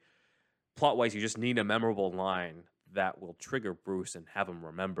plot-wise, you just need a memorable line that will trigger Bruce and have him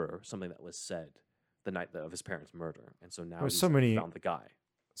remember something that was said the night of his parents' murder. And so now There's he's so many- found the guy.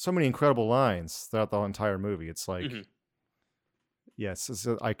 So many incredible lines throughout the entire movie. It's like, Mhm. yes, it's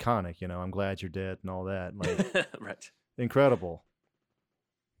iconic. I'm glad you're dead and all that. Like Right. incredible.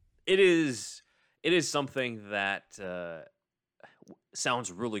 It is something that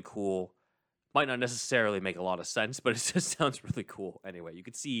sounds really cool. Might not necessarily make a lot of sense, but it just sounds really cool anyway. You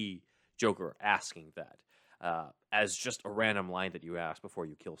could see Joker asking that as just a random line that you ask before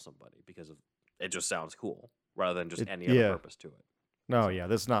you kill somebody because it just sounds cool rather than just any other purpose to it. No, yeah,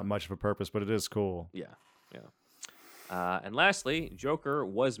 there's not much of a purpose, but it is cool. Yeah. And lastly, Joker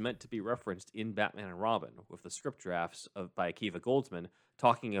was meant to be referenced in Batman and Robin, with the script drafts by Akiva Goldsman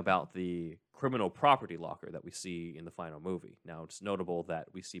talking about the criminal property locker that we see in the final movie. Now, it's notable that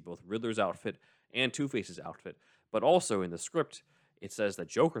we see both Riddler's outfit and Two-Face's outfit, but also in the script, it says that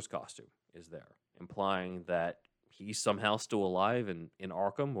Joker's costume is there, implying that he's somehow still alive in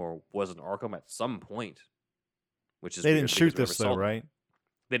Arkham, or was in Arkham at some point. Which is They weird didn't shoot because we never this saw though, that. right?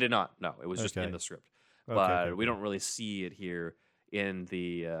 They did not. No, it was just in Okay. the script. Okay, But okay, we okay. don't really see it here in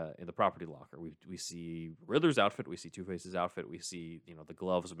the property locker. We see Riddler's outfit, we see Two-Face's outfit, we see the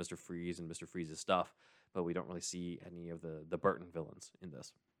gloves of Mr. Freeze and Mr. Freeze's stuff, but we don't really see any of the Burton villains in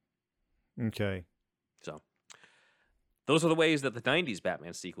this. Okay. So those are the ways that the 90s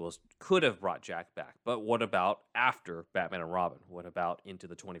Batman sequels could have brought Jack back. But what about after Batman and Robin? What about into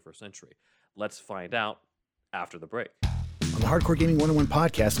the 21st century? Let's find out after the break. On the Hardcore Gaming 101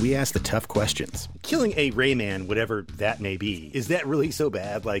 podcast, we ask the tough questions. Killing a Rayman, whatever that may be, is that really so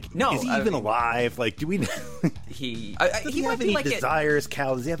bad? Like, No, is he even alive? Like, do we... He Does he might have be any like desires,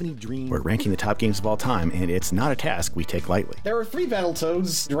 Cal? Does he have any dreams? We're ranking the top games of all time, and it's not a task we take lightly. There are 3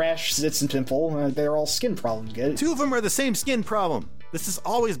 Battletoads, Rash, Zitz, and Pimple. They're all skin problems, guys. 2 of them are the same skin problem. This has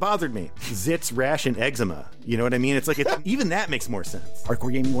always bothered me. Zits, rash, and eczema. You know what I mean? It's even that makes more sense.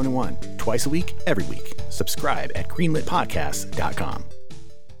 Hardcore Gaming 101, twice a week, every week. Subscribe at greenlitpodcast.com.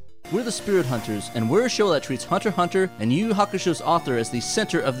 We're the Spirit Hunters, and we're a show that treats Hunter x Hunter and Yu Yu Hakusho's author as the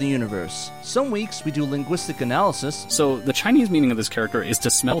center of the universe. Some weeks we do linguistic analysis. So the Chinese meaning of this character is to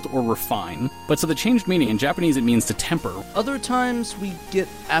smelt or refine, but so the changed meaning in Japanese it means to temper. Other times we get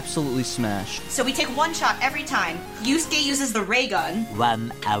absolutely smashed. So we take one shot every time. Yusuke uses the ray gun.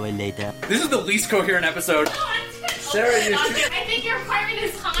 1 hour later. This is the least coherent episode. Sarah, I think your apartment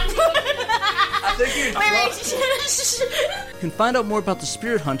is haunted. I think you're You can find out more about the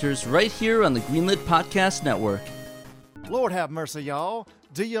Spirit Hunters right here on the Greenlit Podcast Network. Lord have mercy, y'all.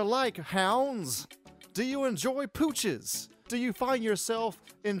 Do you like hounds? Do you enjoy pooches? Do you find yourself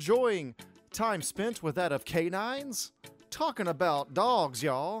enjoying time spent with that of canines? Talking about dogs,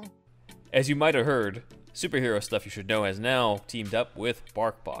 y'all. As you might have heard, Superhero Stuff You Should Know has now teamed up with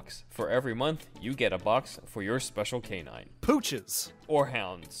BarkBox. For every month, you get a box for your special canine. Pooches. Or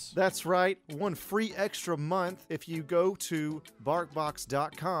hounds. That's right. 1 free extra month if you go to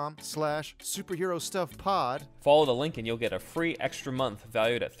barkbox.com/superherostuffpod. Follow the link and you'll get a free extra month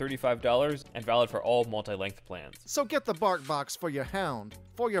valued at $35 and valid for all multi-length plans. So get the BarkBox for your hound,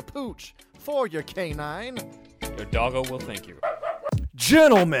 for your pooch, for your canine. Your doggo will thank you.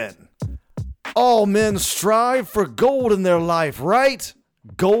 Gentlemen, all men strive for gold in their life, right?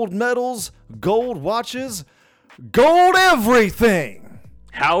 Gold medals, gold watches, gold everything.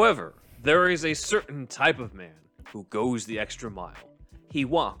 However, there is a certain type of man who goes the extra mile. He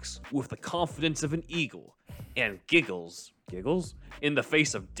walks with the confidence of an eagle and giggles in the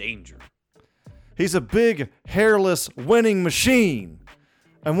face of danger. He's a big, hairless winning machine.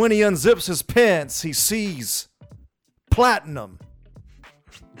 And when he unzips his pants, he sees platinum.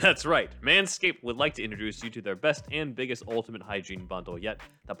 That's right. Manscaped would like to introduce you to their best and biggest ultimate hygiene bundle yet,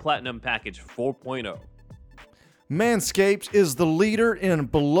 the Platinum Package 4.0. Manscaped is the leader in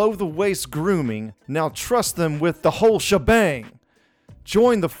below-the-waist grooming. Now trust them with the whole shebang.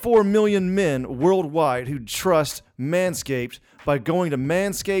 Join the 4 million men worldwide who trust Manscaped by going to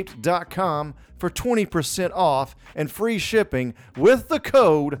manscaped.com for 20% off and free shipping with the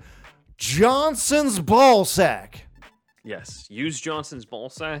code Johnson's Ballsack. Yes, use Johnson's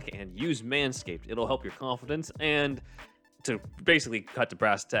Ballsack and use Manscaped. It'll help your confidence and, to basically cut to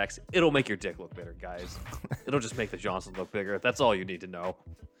brass tacks, it'll make your dick look bigger, guys. It'll just make the Johnson look bigger. That's all you need to know.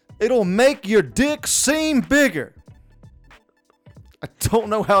 It'll make your dick seem bigger. I don't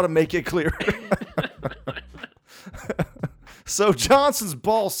know how to make it clearer. So Johnson's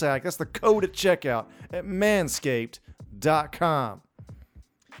Ballsack, that's the code at checkout at manscaped.com.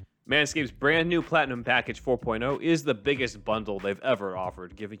 Manscaped's brand new Platinum Package 4.0 is the biggest bundle they've ever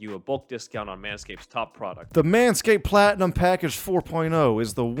offered, giving you a bulk discount on Manscaped's top product. The Manscaped Platinum Package 4.0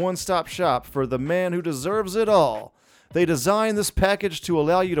 is the one-stop shop for the man who deserves it all. They designed this package to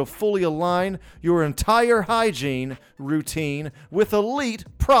allow you to fully align your entire hygiene routine with elite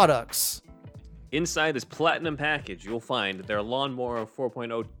products. Inside this Platinum Package, you'll find their Lawnmower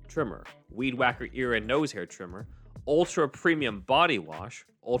 4.0 trimmer, Weed Whacker ear and nose hair trimmer, Ultra Premium Body Wash,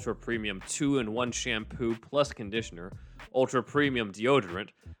 Ultra Premium 2-in-1 shampoo plus conditioner, Ultra Premium deodorant,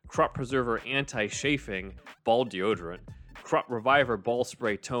 Crop Preserver anti-chafing ball deodorant, Crop Reviver ball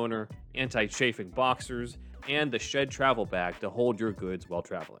spray toner, anti-chafing boxers, and the Shed travel bag to hold your goods while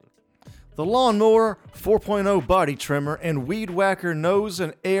traveling. The Lawnmower 4.0 body trimmer and Weed Whacker nose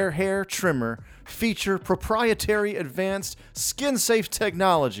and air hair trimmer feature proprietary advanced skin-safe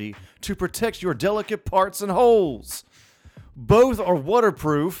technology to protect your delicate parts and holes. Both are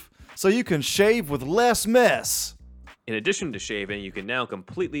waterproof, so you can shave with less mess. In addition to shaving, you can now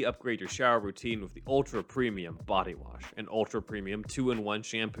completely upgrade your shower routine with the Ultra Premium Body Wash and Ultra Premium 2-in-1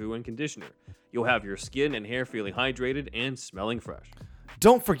 shampoo and conditioner. You'll have your skin and hair feeling hydrated and smelling fresh.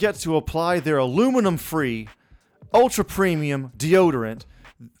 Don't forget to apply their aluminum-free Ultra Premium deodorant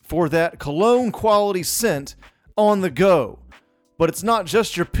for that cologne quality scent on the go. But it's not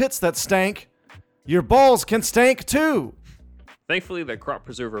just your pits that stank. Your balls can stank too. Thankfully, the Crop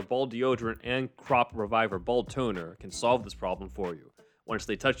Preserver Ball Deodorant and Crop Reviver Ball Toner can solve this problem for you. Once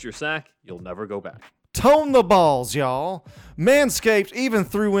they touch your sack, you'll never go back. Tone the balls, y'all. Manscaped even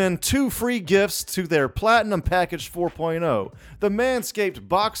threw in 2 free gifts to their Platinum Package 4.0. The Manscaped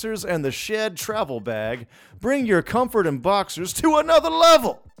Boxers and the Shed Travel Bag. Bring your comfort in boxers to another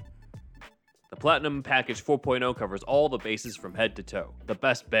level. The Platinum Package 4.0 covers all the bases from head to toe. The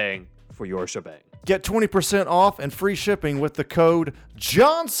best bang for your shebang. Get 20% off and free shipping with the code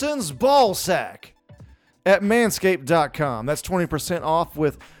Johnson's Ballsack at manscaped.com. That's 20% off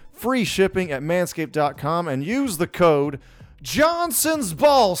with free shipping at manscaped.com and use the code Johnson's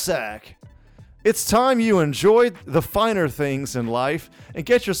Ballsack. It's time you enjoyed the finer things in life and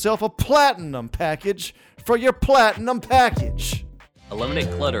get yourself a Platinum Package for your Platinum Package.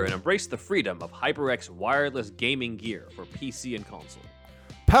 Eliminate clutter and embrace the freedom of HyperX wireless gaming gear for PC and console.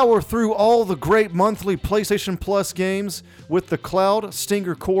 Power through all the great monthly PlayStation Plus games with the Cloud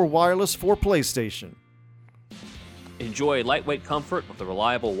Stinger Core Wireless for PlayStation. Enjoy lightweight comfort with the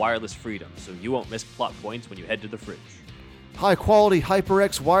reliable wireless freedom so you won't miss plot points when you head to the fridge. High-quality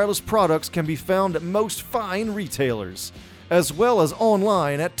HyperX wireless products can be found at most fine retailers, as well as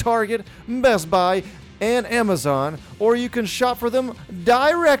online at Target, Best Buy, and Amazon, or you can shop for them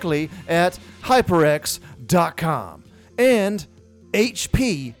directly at hyperx.com and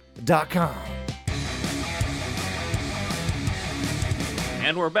hp.com.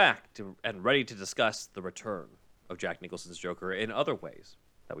 And we're back and ready to discuss the return of Jack Nicholson's Joker in other ways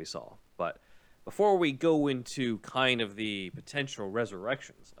that we saw. But before we go into kind of the potential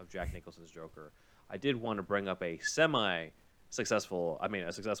resurrections of Jack Nicholson's Joker, I did want to bring up a successful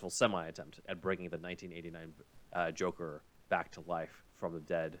semi-attempt at bringing the 1989 Joker back to life from the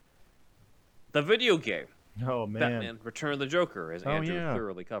dead. The video game. Oh, man. Batman Return of the Joker, as Andrew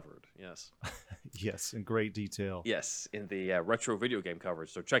thoroughly covered. Yes. Yes, in great detail. Yes, in the retro video game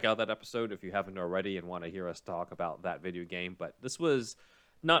coverage. So check out that episode if you haven't already and want to hear us talk about that video game. But this was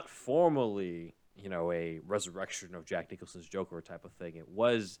not formally, a resurrection of Jack Nicholson's Joker type of thing. It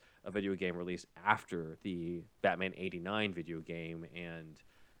was a video game released after the Batman 89 video game. And,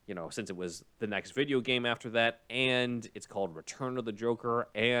 since it was the next video game after that, and it's called Return of the Joker,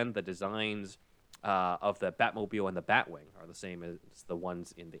 and the designs of the Batmobile and the Batwing are the same as the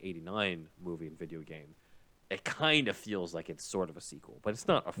ones in the 89 movie and video game. It kind of feels like it's sort of a sequel, but it's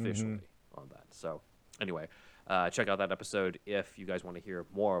not officially on that. So anyway, check out that episode if you guys want to hear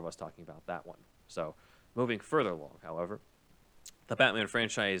more of us talking about that one. So moving further along, however, the Batman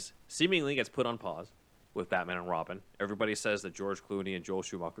franchise seemingly gets put on pause with Batman and Robin. Everybody says that George Clooney and Joel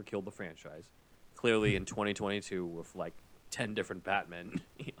Schumacher killed the franchise. Clearly in 2022 with like 10 different Batmen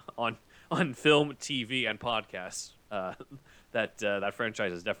on film, TV, and podcasts, that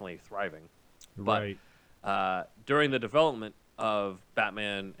franchise is definitely thriving. Right. But during the development of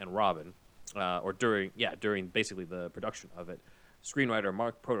Batman and Robin, during basically the production of it, screenwriter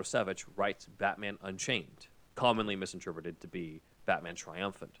Mark Protosevich writes Batman Unchained, commonly misinterpreted to be Batman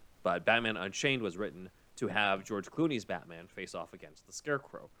Triumphant. But Batman Unchained was written to have George Clooney's Batman face off against the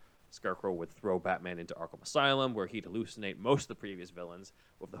Scarecrow. Scarecrow would throw Batman into Arkham Asylum, where he'd hallucinate most of the previous villains,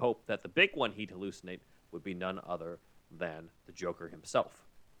 with the hope that the big one he'd hallucinate would be none other than the Joker himself.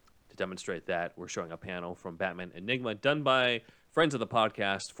 To demonstrate that, we're showing a panel from Batman Enigma done by friends of the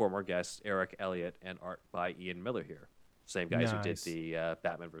podcast, former guests Eric Elliott, and art by Ian Miller here. Same guys who did the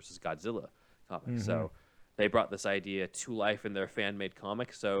Batman vs. Godzilla comic. So they brought this idea to life in their fan-made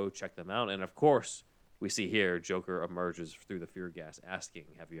comic, so check them out. And of course, we see here Joker emerges through the fear gas asking,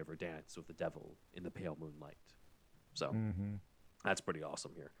 have you ever danced with the devil in the pale moonlight? So that's pretty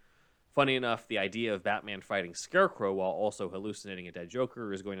awesome here. Funny enough, the idea of Batman fighting Scarecrow while also hallucinating a dead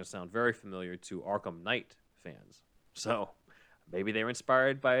Joker is going to sound very familiar to Arkham Knight fans. So maybe they were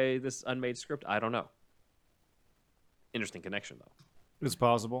inspired by this unmade script. I don't know. Interesting connection, though. It's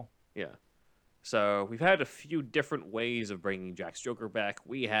possible. Yeah. So we've had a few different ways of bringing Jack's Joker back.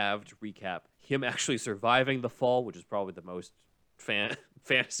 We have, to recap, him actually surviving the fall, which is probably the most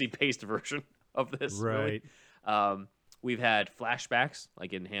fantasy-based version of this. Right. Really. We've had flashbacks,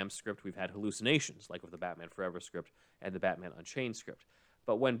 like in Ham's script. We've had hallucinations, like with the Batman Forever script and the Batman Unchained script.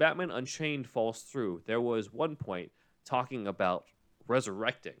 But when Batman Unchained falls through, there was one point talking about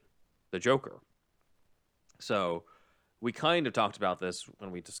resurrecting the Joker. So we kind of talked about this when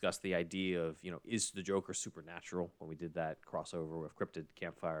we discussed the idea of, is the Joker supernatural, when we did that crossover with Cryptid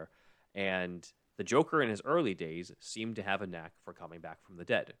Campfire. And the Joker in his early days seemed to have a knack for coming back from the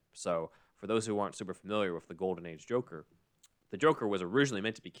dead. So for those who aren't super familiar with the Golden Age Joker, the Joker was originally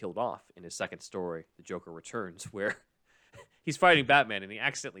meant to be killed off in his second story, The Joker Returns, where he's fighting Batman and he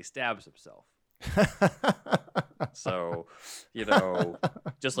accidentally stabs himself. So,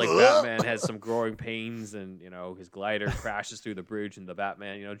 just like Batman has some growing pains and, his glider crashes through the bridge and the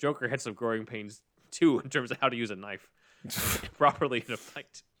Batman, Joker had some growing pains too in terms of how to use a knife properly in a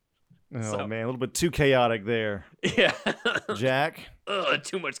fight. Oh, man, a little bit too chaotic there. Yeah. Jack?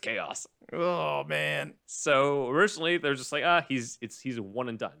 Too much chaos. Oh, man. So originally they're just like, he's a one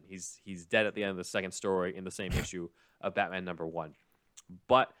and done. He's dead at the end of the second story in the same issue of Batman #1.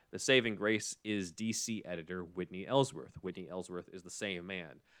 But the saving grace is DC editor Whitney Ellsworth. Whitney Ellsworth is the same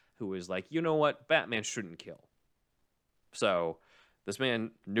man who is like, you know what? Batman shouldn't kill. So this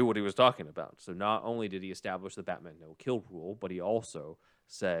man knew what he was talking about. So not only did he establish the Batman no-kill rule, but he also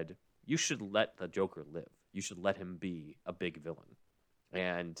said, you should let the Joker live. You should let him be a big villain.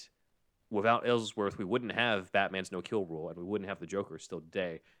 And without Ellsworth, we wouldn't have Batman's no-kill rule, and we wouldn't have the Joker still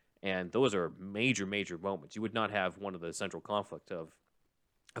today. And those are major, major moments. You would not have one of the central conflict of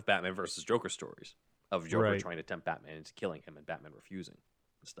Batman versus Joker stories, of Joker trying to tempt Batman into killing him and Batman refusing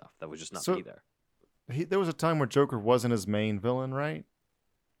and stuff. That would just not be there. There was a time where Joker wasn't his main villain, right?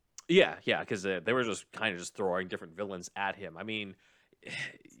 Yeah, because they were just kind of just throwing different villains at him. I mean,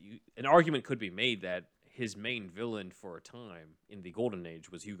 an argument could be made that his main villain for a time in the Golden Age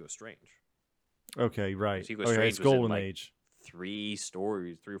was Hugo Strange. Okay, right. Hugo Strange it's was Golden in, like, Age. 3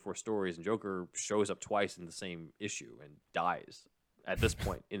 or 4 stories, and Joker shows up twice in the same issue and dies at this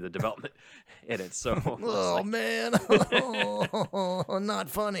point in the development in it. So, oh man, not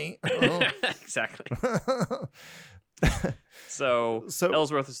funny. Exactly. So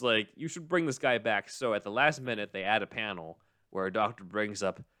Ellsworth is like, you should bring this guy back. So at the last minute, they add a panel where a doctor brings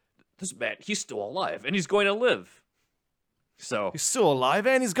up, this man, he's still alive and he's going to live. So he's still alive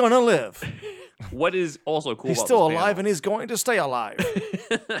and he's going to live. What is also cool? He's about still this alive panel, and he's going to stay alive.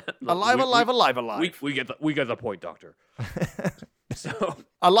 Look, alive. We get the point, Doctor. So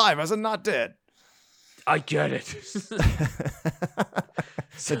alive as in not dead. I get it.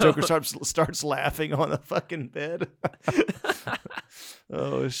 The Joker starts laughing on the fucking bed.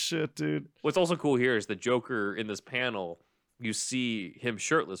 Oh shit, dude. What's also cool here is the Joker in this panel. You see him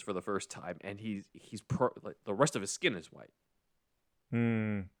shirtless for the first time, and like, the rest of his skin is white.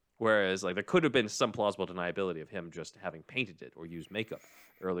 Whereas, like, there could have been some plausible deniability of him just having painted it or used makeup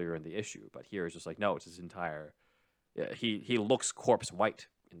earlier in the issue, but here it's just like, no, it's his entire. Yeah, he looks corpse white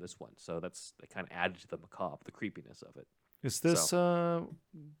in this one, so they kind of added to the macabre, the creepiness of it. Is this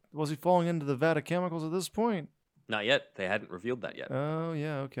was he falling into the vat of chemicals at this point? Not yet. They hadn't revealed that yet. Oh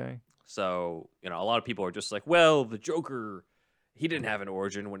yeah, okay. So a lot of people are just like, well, the Joker, he didn't have an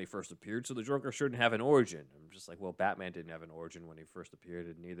origin when he first appeared, so the Joker shouldn't have an origin. I'm just like, well, Batman didn't have an origin when he first appeared,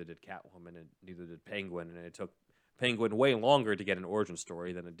 and neither did Catwoman, and neither did Penguin, and it took Penguin way longer to get an origin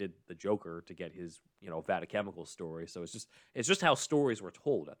story than it did the Joker to get his, vat of chemicals story. So it's just how stories were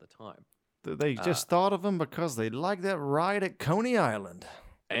told at the time. They just thought of him because they liked that ride at Coney Island.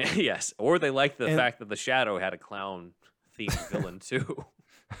 Yes, or they liked the fact that the Shadow had a clown-themed villain too.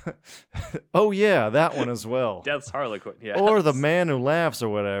 Oh yeah, that one as well. Death's Harlequin, yeah. Or the Man Who Laughs or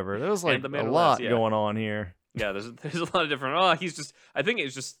whatever. There was like a lot going on here. Yeah, there's a lot of different. I think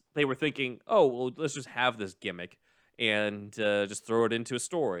it's just they were thinking, oh, well, let's just have this gimmick and just throw it into a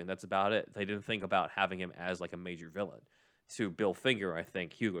story, and that's about it. They didn't think about having him as like a major villain. To Bill Finger, I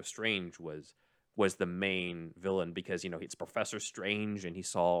think Hugo Strange was the main villain because it's Professor Strange, and he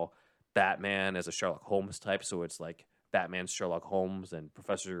saw Batman as a Sherlock Holmes type, so it's like Batman's Sherlock Holmes, and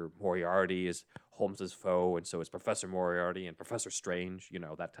Professor Moriarty is Holmes's foe, and so it's Professor Moriarty and Professor Strange,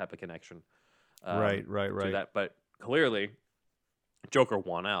 that type of connection. Right. To that. But clearly, Joker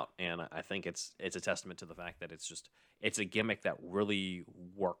won out, and I think it's a testament to the fact that it's a gimmick that really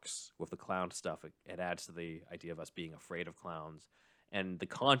works with the clown stuff. It adds to the idea of us being afraid of clowns, and the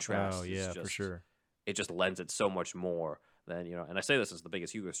contrast. Oh yeah, for sure. It just lends it so much more than and I say this as the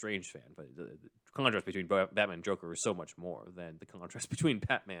biggest Hugo Strange fan, but the contrast between Batman and Joker is so much more than the contrast between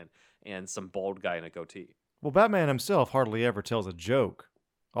Batman and some bald guy in a goatee. Well, Batman himself hardly ever tells a joke.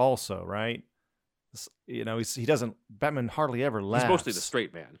 Also, right? He doesn't. Batman hardly ever laughs. He's mostly the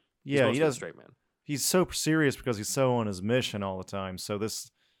straight man. Yeah, he does. Straight man. He's so serious because he's so on his mission all the time. So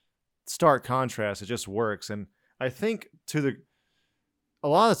this stark contrast, it just works. And I think a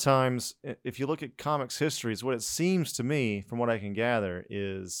lot of times, if you look at comics histories, what it seems to me, from what I can gather,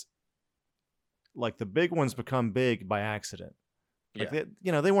 is like the big ones become big by accident. Like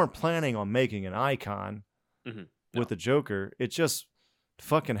they weren't planning on making an icon with the Joker. It just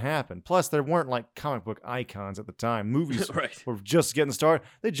fucking happened. Plus, there weren't like comic book icons at the time. Movies were just getting started.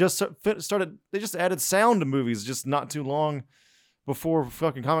 They just started. They just added sound to movies just not too long before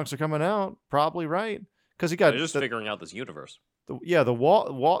fucking comics are coming out. Probably right. because you got They're just figuring out this universe.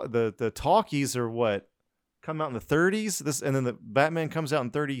 The talkies are what come out in the 30s. And then the Batman comes out in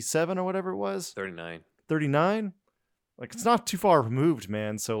 37 or whatever it was. 39. 39. Like it's not too far removed,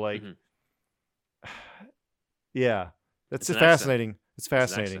 man. So like, yeah, that's It's an fascinating. It's It's an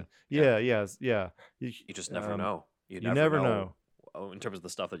fascinating. accent, Yeah. You just never know. You never know in terms of the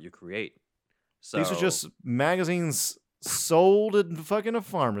stuff that you create. So These are just magazines sold in fucking a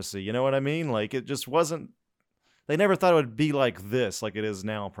pharmacy. You know what I mean? Like it just wasn't. They never thought it would be like this, like it is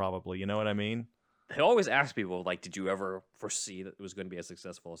now. Probably. You know what I mean? They always ask people, like, did you ever foresee that it was going to be as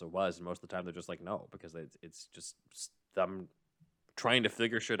successful as it was? And most of the time, they're just like, no, because it's just them trying to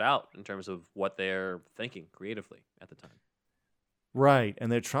figure shit out in terms of what they're thinking creatively at the time. Right,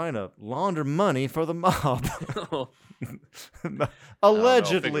 and they're trying to launder money for the mob. I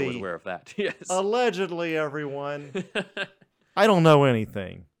Allegedly. was aware of that. Yes. Allegedly, everyone. I don't know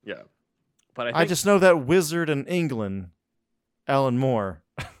anything. Yeah. But I just know that wizard in England, Alan Moore,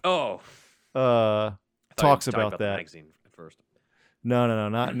 Oh. talks you were talking about the that. magazine at first. No,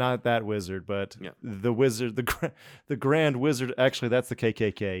 not that wizard, but Yeah. the wizard, the Grand Wizard. Actually, that's the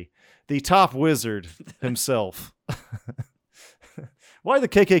KKK. The top wizard himself. Why the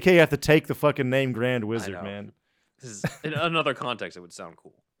KKK have to take the fucking name Grand Wizard, know. man? This is, in another context, it would sound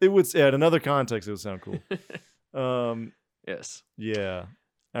cool. It would, in another context, it would sound cool. Yes. Yeah.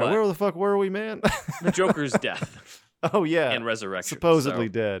 But- Where the fuck were we, man? The Joker's death Oh yeah, and resurrection. supposedly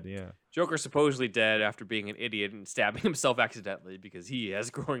So, dead. Yeah. Joker's supposedly dead after being an idiot and stabbing himself accidentally because he has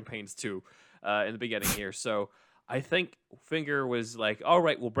growing pains too in the beginning here. So I think Finger was like, all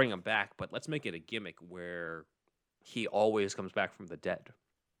right, we'll bring him back, but let's make it a gimmick where he always comes back from the dead.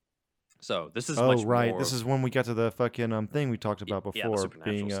 So this is much right. more... This is when we got to the fucking thing we talked about yeah, the before,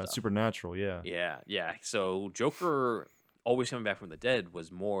 supernatural being stuff. supernatural. Yeah. Yeah. So Joker always coming back from the dead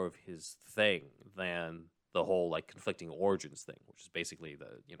was more of his thing than the whole like conflicting origins thing, which is basically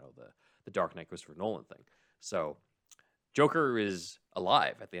the Dark Knight Christopher Nolan thing. So Joker is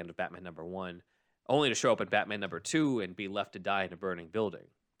alive at the end of Batman #1, only to show up in Batman #2 and be left to die in a burning building.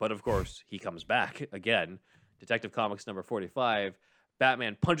 But of course, he comes back again. Detective Comics #45,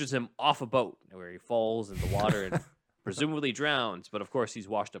 Batman punches him off a boat where he falls in the water and presumably drowns. But of course, he's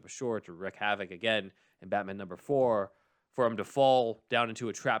washed up ashore to wreak havoc again in Batman #4 for him to fall down into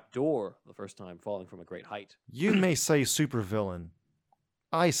a trap door the first time, falling from a great height. You may say supervillain.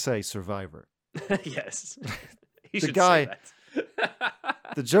 I say survivor. Yes. He The should guy- say that.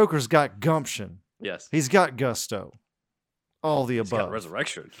 The Joker's got gumption. Yes. He's got gusto. All the He's above. got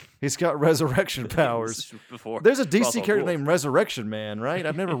resurrection. He's got resurrection powers. Before, There's a Ra's DC al character Ghul. named Resurrection Man, right?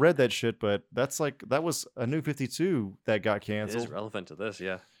 I've never read that shit, but that was a New 52 that got It is canceled. relevant to this,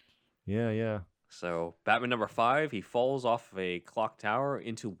 yeah. Yeah. So Batman #5, he falls off a clock tower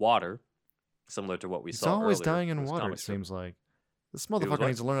into water, similar to what we He's saw always earlier dying in this water, comic it strip. seems like. This was motherfucker like-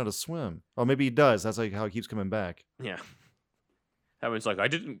 needs to learn how to swim. Oh, maybe he does. That's like how he keeps coming back. Yeah. Batman's like, I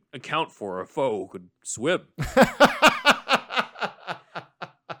didn't account for a foe who could swim.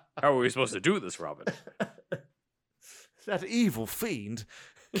 How are we supposed to do this, Robin? That evil fiend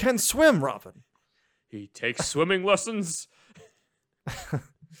can swim, Robin. He takes swimming lessons.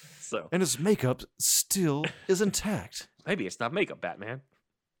 So And his makeup still is intact. maybe it's not makeup, Batman.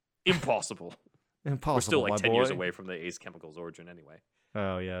 Impossible. Impossible, We're still like my 10 years boy. away from the Ace Chemicals origin anyway.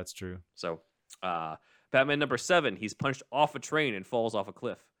 Oh, yeah, that's true. So, Batman #7, he's punched off a train and falls off a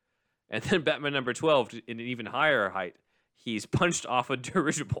cliff. And then Batman #12, in an even higher height, he's punched off a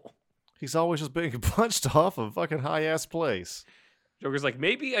dirigible. He's always just being punched off a fucking high-ass place. Joker's like,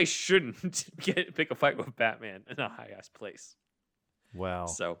 maybe I shouldn't pick a fight with Batman in a high-ass place. Wow.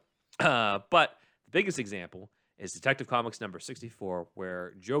 So, but the biggest example is Detective Comics #64,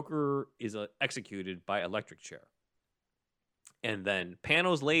 where Joker is executed by electric chair. And then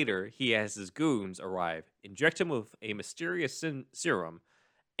panels later, he has his goons arrive, inject him with a mysterious serum,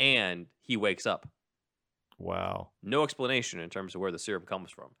 and he wakes up. Wow. No explanation in terms of where the serum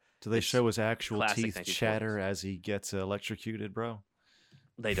comes from. Do they It's show his actual classic teeth 1940s. chatter as he gets electrocuted, bro?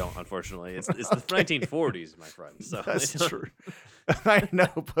 They don't, unfortunately. It's the 1940s, my friend. So That's they don't- true. I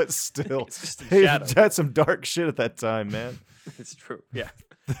know, but still. It's just a They shadow. had some dark shit at that time, man. It's true. Yeah,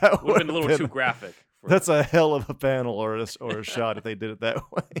 That would have been a little would've too been- graphic. For That's a hell of a panel or a shot if they did it that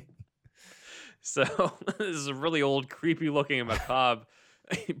way. So this is a really old, creepy-looking, macabre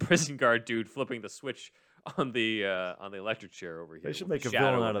prison guard dude flipping the switch on the electric chair over here. They should with make a the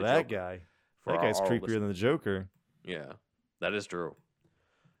shadow villain out of the that Joker guy. for That guy's our creepier listeners. than the Joker. Yeah, that is true.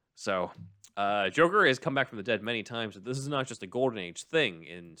 So, Joker has come back from the dead many times. This is not just a Golden Age thing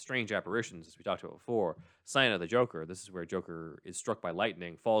in Strange Apparitions, as we talked about before. Sign of the Joker. This is where Joker is struck by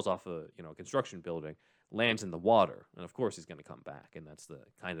lightning, falls off a construction building, lands in the water, and of course he's going to come back, and that's the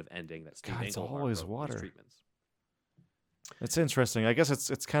kind of ending that Steve God, it's Englehart always wrote in water. his treatments. It's interesting. I guess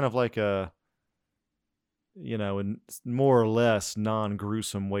it's kind of like a, a more or less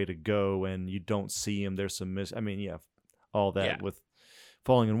non-gruesome way to go, and you don't see him. There's some all that with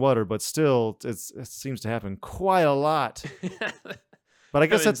falling in water, but still, it seems to happen quite a lot. But I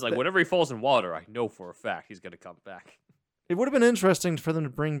guess it's like whenever he falls in water, I know for a fact he's going to come back. It would have been interesting for them to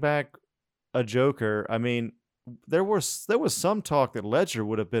bring back a Joker. I mean, there was some talk that Ledger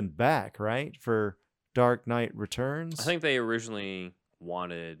would have been back, right, for Dark Knight Returns. I think they originally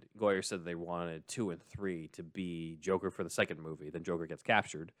wanted, Goyer said they wanted 2 and 3 to be Joker for the second movie. Then Joker gets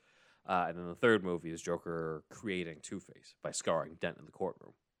captured. And then the third movie is Joker creating Two-Face by scarring Dent in the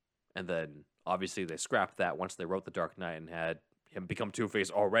courtroom. And then, obviously, they scrapped that once they wrote The Dark Knight and had him become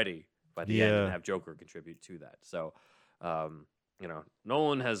Two-Face already by the end and have Joker contribute to that. So,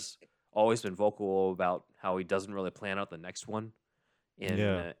 Nolan has always been vocal about how he doesn't really plan out the next one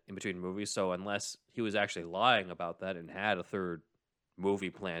in between movies. So unless he was actually lying about that and had a third movie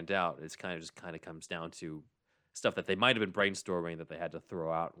planned out, it's kind of comes down to stuff that they might have been brainstorming that they had to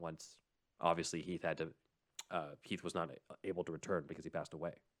throw out once. Obviously, Heath was not able to return because he passed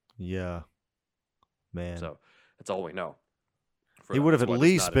away. Yeah, man. So that's all we know. He would have at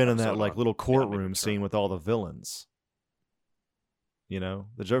least been in that little courtroom scene with all the villains. The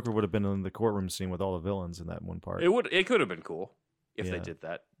Joker would have been in the courtroom scene with all the villains in that one part. It could have been cool if they did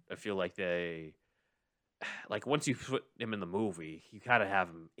that. I feel like once you put him in the movie, you gotta have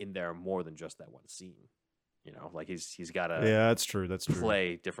him in there more than just that one scene. He's got to that's true.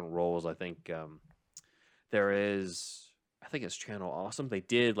 play different roles. I think it's Channel Awesome. They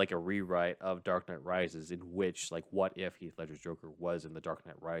did a rewrite of Dark Knight Rises in which what if Heath Ledger's Joker was in the Dark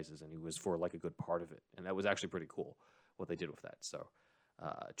Knight Rises and he was for a good part of it, and that was actually pretty cool what they did with that. So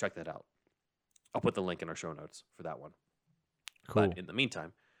check that out. I'll put the link in our show notes for that one. Cool. But in the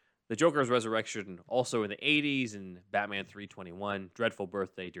meantime, the Joker's resurrection also in the 80s in Batman 321, Dreadful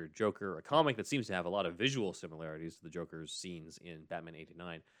Birthday, Dear Joker, a comic that seems to have a lot of visual similarities to the Joker's scenes in Batman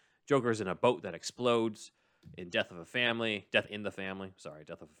 89. Joker's in a boat that explodes in Death in the Family is a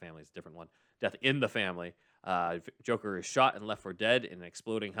different one. Death in the Family. Joker is shot and left for dead in an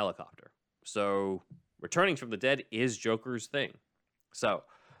exploding helicopter. So returning from the dead is Joker's thing. So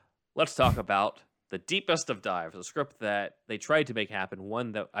let's talk about The Deepest of Dives, a script that they tried to make happen,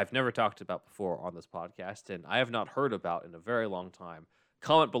 one that I've never talked about before on this podcast, and I have not heard about in a very long time.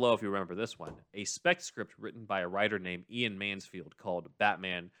 Comment below if you remember this one. A spec script written by a writer named Ian Mansfield called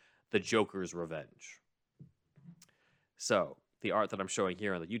Batman, The Joker's Revenge. So, the art that I'm showing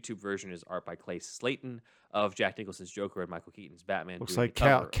here on the YouTube version is art by Clay Slayton of Jack Nicholson's Joker and Michael Keaton's Batman. Looks like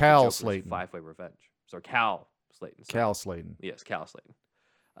Cal Slayton. Five-Way Revenge. So, Cal Slayton. Sorry. Cal Slayton. Yes, Cal Slayton.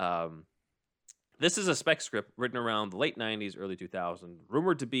 This is a spec script written around the late 90s, early 2000s,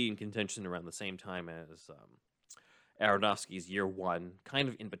 rumored to be in contention around the same time as Aronofsky's Year One, kind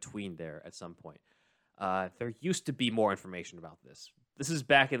of in between there at some point. There used to be more information about this. This is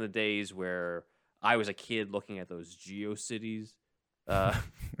back in the days where I was a kid looking at those GeoCities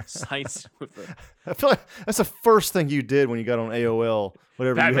sites. I feel like that's the first thing you did when you got on AOL,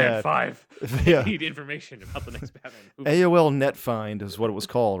 whatever Batman you had. 5. Yeah. Need information about the next Batman movie. AOL NetFind is what it was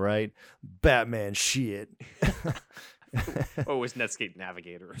called, right? Batman shit. Or it was Netscape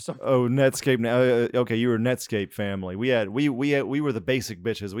Navigator or something. Oh, Netscape. Okay, you were Netscape family. We were the basic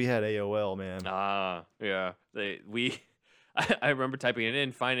bitches. We had AOL, man. Yeah. I remember typing it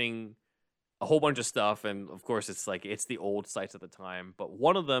in, finding a whole bunch of stuff, and of course it's the old sites at the time, but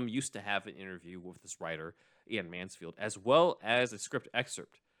one of them used to have an interview with this writer, Ian Mansfield, as well as a script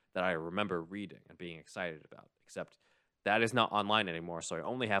excerpt that I remember reading and being excited about, except that is not online anymore, so I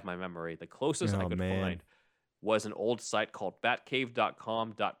only have my memory. The closest I could find was an old site called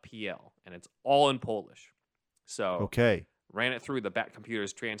batcave.com.pl, and it's all in Polish. So ran it through the Bat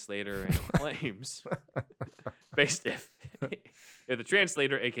Computer's translator, and it claims based if the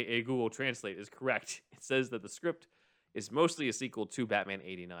translator, aka Google Translate, is correct, it says that the script is mostly a sequel to Batman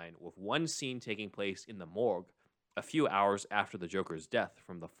 89, with one scene taking place in the morgue a few hours after the Joker's death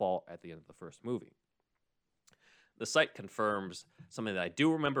from the fall at the end of the first movie. The site confirms something that I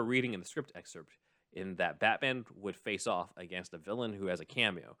do remember reading in the script excerpt, in that Batman would face off against a villain who has a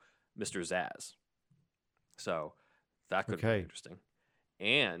cameo, Mr. Zsasz. So that could be interesting.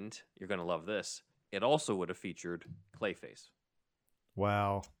 And you're going to love this. It also would have featured Clayface.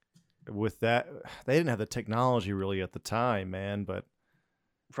 Wow. With that, they didn't have the technology really at the time, man, but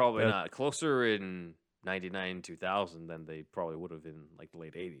probably not. Closer in 99, 2000 than they probably would have in like the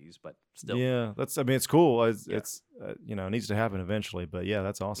late 80s, but still. Yeah, it's cool. It's it needs to happen eventually, but yeah,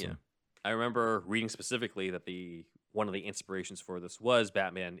 that's awesome. I remember reading specifically that one of the inspirations for this was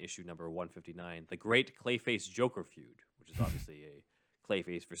Batman issue number 159, The Great Clayface Joker Feud, which is obviously a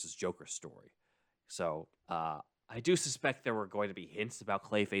Clayface versus Joker story. So I do suspect there were going to be hints about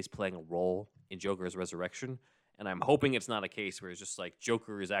Clayface playing a role in Joker's resurrection, and I'm hoping it's not a case where it's just like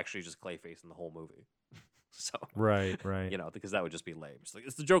Joker is actually just Clayface in the whole movie. So Right. because that would just be lame. It's like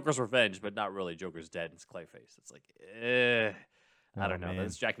it's the Joker's revenge, but not really. Joker's dead. It's Clayface. It's like, I don't know. man.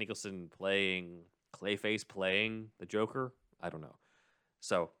 That's Jack Nicholson playing Clayface, playing the Joker. I don't know.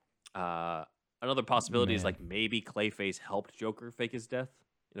 So another possibility is Man. like maybe Clayface helped Joker fake his death,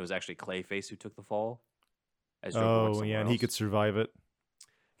 and it was actually Clayface who took the fall. As Joker went somewhere and he else. could survive it.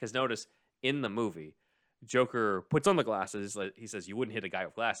 Because notice in the movie, Joker puts on the glasses. Like, he says, "You wouldn't hit a guy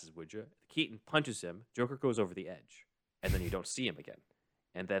with glasses, would you?" Keaton punches him. Joker goes over the edge, and then you don't see him again.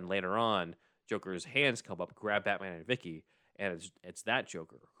 And then later on, Joker's hands come up, grab Batman and Vicky, and it's that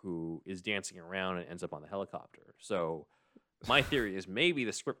Joker who is dancing around and ends up on the helicopter. So my theory is maybe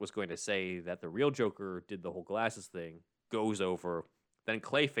the script was going to say that the real Joker did the whole glasses thing, goes over, then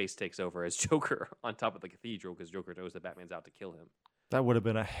Clayface takes over as Joker on top of the cathedral because Joker knows that Batman's out to kill him. That would have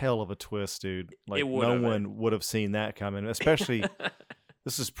been a hell of a twist, dude. Like It would no have been. one would have seen that coming. Especially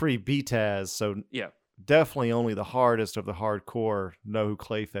this is pre-BTAS, so Yeah. definitely only the hardest of the hardcore know who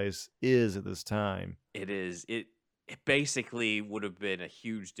Clayface is at this time. It is. It basically would have been a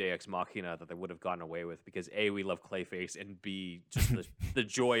huge Deus Machina that they would have gotten away with because A, we love Clayface, and B, just the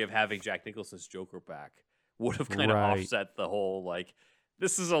joy of having Jack Nicholson's Joker back would have kind of Right. offset the whole, like,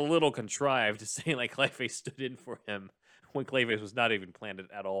 this is a little contrived to say, like, Clayface stood in for him when Clayface was not even planned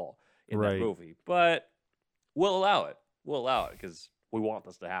it at all in that Right. movie. But we'll allow it. We'll allow it because we want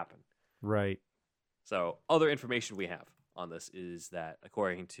this to happen. Right. So, other information we have on this is that,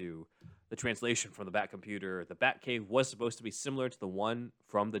 according to the translation from the Bat Computer, the Batcave was supposed to be similar to the one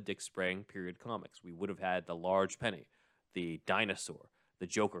from the Dick Sprang period comics. We would have had the large penny, the dinosaur, the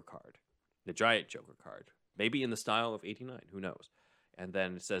Joker card, the giant Joker card, maybe in the style of 89, who knows? And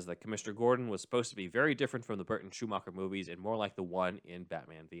then it says that Commissioner Gordon was supposed to be very different from the Burton Schumacher movies and more like the one in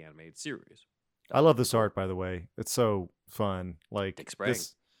Batman the Animated Series. I love this art, by the way. It's so fun. Like Dick Sprang.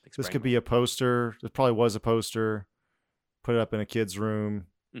 this Dick this Sprang could be a poster. It probably was a poster. Put it up in a kid's room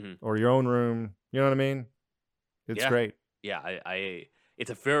Mhm. or your own room. You know what I mean? It's Yeah. great. Yeah,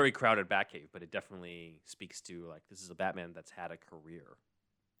 it's a very crowded Batcave, but it definitely speaks to like this is a Batman that's had a career.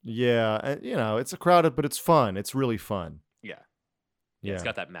 Yeah, and, it's a crowded, but it's fun. It's really fun. Yeah, Yeah. it's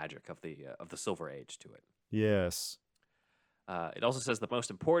got that magic of the Silver Age to it. Yes. It also says the most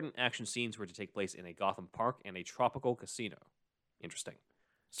important action scenes were to take place in a Gotham Park and a tropical casino. Interesting.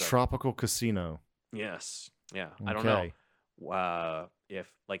 So, Tropical Casino. yes, yeah. I don't know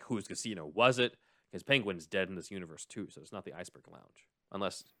if like whose casino was it? Because Penguin's dead in this universe too, so it's not the Iceberg Lounge,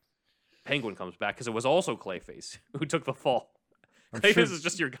 unless Penguin comes back because it was also Clayface who took the fall. I'm Clayface sure- is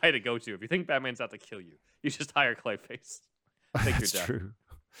just your guy to go to. If you think Batman's out to kill you, you just hire Clayface. Take That's your death. true.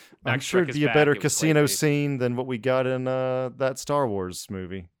 Max I'm sure Schreck it'd is be a back, better it was casino Clayface. scene than what we got in that Star Wars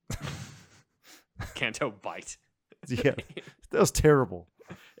movie. Canto Bite. Yeah, that was terrible.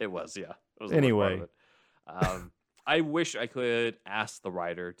 It was, yeah. It was the worst part Anyway. of it. I wish I could ask the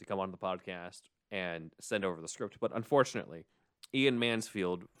writer to come on the podcast and send over the script, but unfortunately, Ian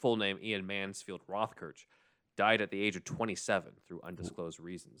Mansfield, full name Ian Mansfield Rothkirch, died at the age of 27 through undisclosed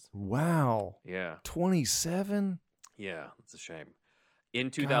reasons. Wow. Yeah, 27? yeah, it's a shame. In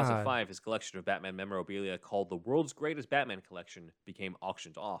 2005, his collection of Batman memorabilia called the World's Greatest Batman Collection became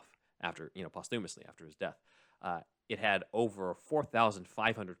auctioned off after, posthumously after his death. It had over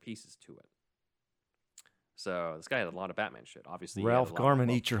 4,500 pieces to it. So this guy had a lot of Batman shit. Obviously, he had a Ralph lot of Garman,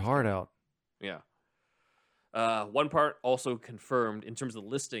 love eat your for heart his out. Yeah. One part also confirmed, in terms of the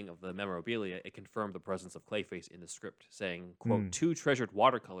listing of the memorabilia, it confirmed the presence of Clayface in the script, saying, quote, 2 treasured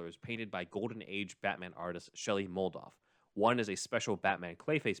watercolors painted by Golden Age Batman artist Shelley Moldoff. One is a special Batman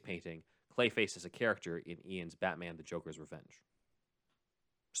Clayface painting. Clayface is a character in Ian's Batman the Joker's Revenge.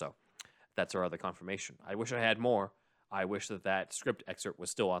 So, that's our other confirmation. I wish I had more. I wish that script excerpt was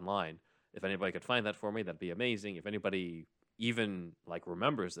still online. If anybody could find that for me, that'd be amazing. If anybody even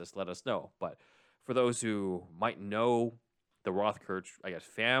remembers this, let us know. But for those who might know the Rothkirch,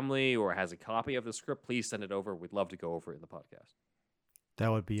 family or has a copy of the script, please send it over. We'd love to go over it in the podcast.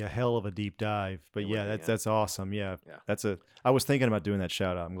 That would be a hell of a deep dive. But It yeah, would be, that's awesome. Yeah. Yeah. I was thinking about doing that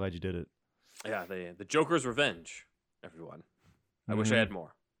shout out. I'm glad you did it. Yeah, the Joker's Revenge, everyone. I wish I had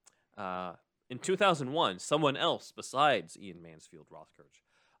more. In 2001, someone else besides Ian Mansfield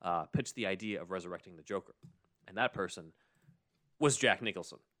Rothkirch pitched the idea of resurrecting the Joker. And that person was Jack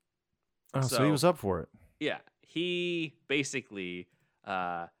Nicholson. Oh, so he was up for it. Yeah, he basically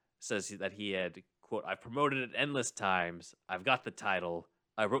says that he had, quote, "I've promoted it endless times. I've got the title.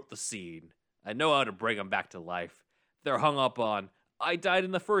 I wrote the scene. I know how to bring them back to life. They're hung up on, I died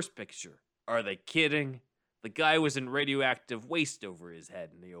in the first picture. Are they kidding? The guy was in radioactive waste over his head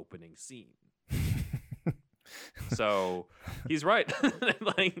in the opening scene." So he's right.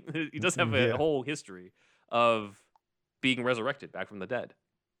 Like, he does have a whole history of being resurrected back from the dead.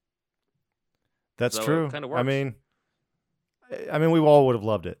 That's So true. it kinda works. I mean, we all would have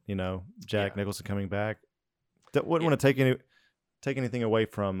loved it. Jack Nicholson coming back. Wouldn't want to take anything away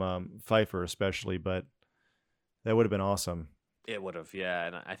from Pfeiffer, especially, but that would have been awesome. It would have, yeah.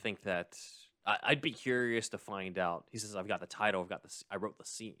 And I think that I'd be curious to find out. He says, "I've got the title. I wrote the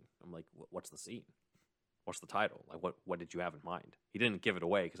scene." I'm like, "What's the scene? What's the title? Like, what did you have in mind?" He didn't give it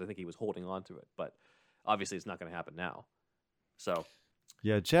away because I think he was holding on to it, but obviously it's not going to happen now. So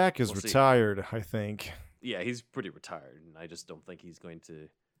Yeah, Jack is We'll see. retired, I think. yeah, he's pretty retired, and I just don't think he's going to.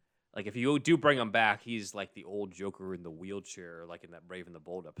 Like, if you do bring him back, he's like the old Joker in the wheelchair, like in that Brave and the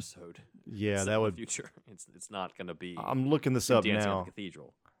Bold episode. Yeah, It's that in the would. future. It's not going to be. I'm looking this him up dancing at now. the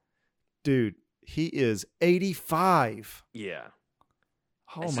cathedral. Dude, he is 85. Yeah.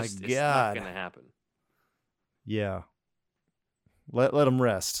 Oh It's my just- It's not God. going to happen. Yeah. Let him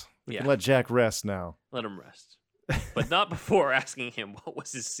rest. We can Yeah. let Jack rest now. Let him rest, but not before asking him what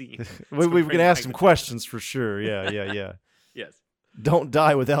was his scene. we to can bring ask back him the- questions for sure. Yeah. Yes, Don't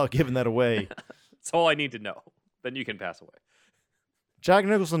die without giving that away. that's all I need to know. Then you can pass away. Jack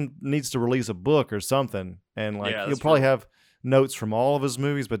Nicholson needs to release a book or something, and Yeah, he'll that's probably true. have notes from all of his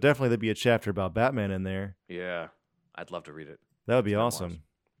movies, but definitely there'd be a chapter about Batman in there. Yeah, I'd love to read it. That would be Memoirs. awesome.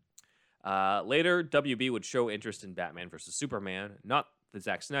 Later, WB would show interest in Batman vs. Superman, not the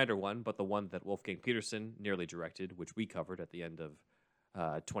Zack Snyder one, but the one that Wolfgang Peterson nearly directed, which we covered at the end of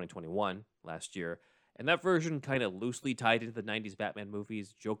 2021 last year. And that version kind of loosely tied into the 90s Batman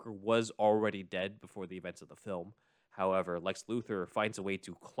movies. Joker was already dead before the events of the film. However, Lex Luthor finds a way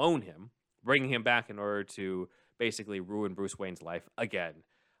to clone him, bringing him back in order to basically ruin Bruce Wayne's life again.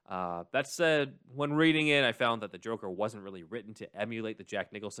 That said, when reading it, I found that the Joker wasn't really written to emulate the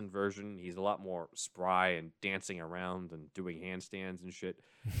Jack Nicholson version. He's a lot more spry and dancing around and doing handstands and shit.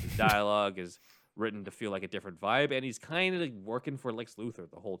 His dialogue is written to feel like a different vibe, and he's kind of working for Lex Luthor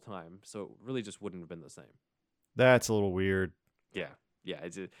the whole time. So it really just wouldn't have been the same. That's a little weird. Yeah,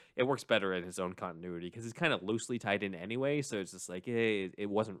 it works better in his own continuity because it's kind of loosely tied in anyway. So it's just like, it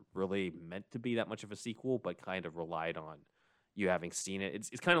wasn't really meant to be that much of a sequel, but kind of relied on you having seen it.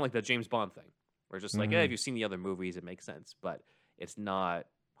 It's kind of like the James Bond thing, where it's just like, if you've seen the other movies, it makes sense, but it's not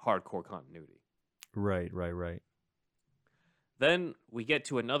hardcore continuity. Right. Then we get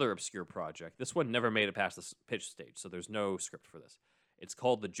to another obscure project. This one never made it past the pitch stage, so there's no script for this. It's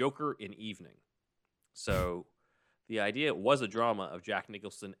called The Joker in Evening. So the idea was a drama of Jack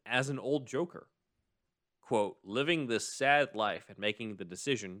Nicholson as an old Joker. Quote, living this sad life and making the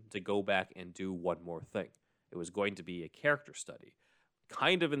decision to go back and do one more thing. It was going to be a character study.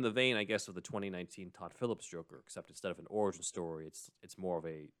 Kind of in the vein, I guess, of the 2019 Todd Phillips Joker, except instead of an origin story, it's more of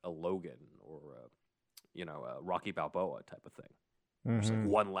a Logan or a Rocky Balboa type of thing. Just like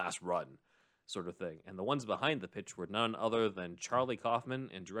one last run sort of thing. And the ones behind the pitch were none other than Charlie Kaufman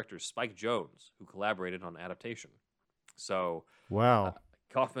and director Spike Jonze, who collaborated on adaptation. So Wow.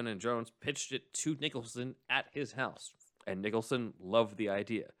 Kaufman and Jones pitched it to Nicholson at his house, and Nicholson loved the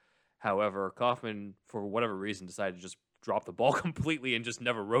idea. However, Kaufman, for whatever reason, decided to just drop the ball completely and just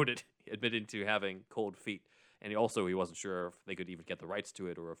never wrote it, admitting to having cold feet. And he wasn't sure if they could even get the rights to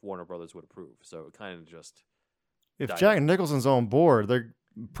it or if Warner Brothers would approve. So it kind of just If died. Jack Nicholson's on board, they're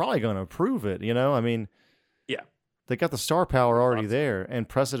probably going to approve it, I mean, Yeah. they got the star power already Lots. there and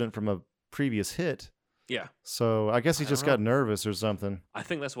precedent from a previous hit. Yeah. So I guess he I just don't got nervous or something. I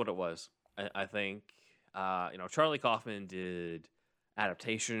think that's what it was. I think, Charlie Kaufman did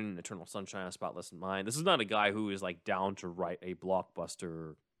adaptation, Eternal Sunshine of the Spotless Mind. This is not a guy who is like down to write a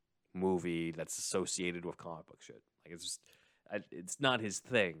blockbuster movie that's associated with comic book shit. Like it's not his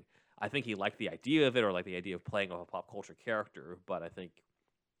thing. I think he liked the idea of it, or like the idea of playing off a pop culture character. But I think,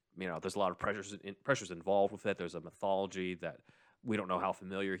 there's a lot of pressures involved with it. There's a mythology that we don't know how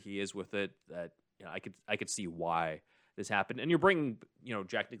familiar he is with it. That I could see why this happened. And you're bringing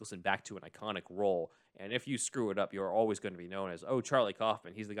Jack Nicholson back to an iconic role. And if you screw it up, you're always going to be known as, Charlie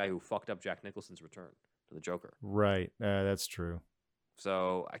Kaufman. He's the guy who fucked up Jack Nicholson's return to the Joker. Right. That's true.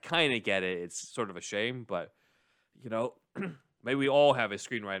 So I kind of get it. It's sort of a shame, but maybe we all have a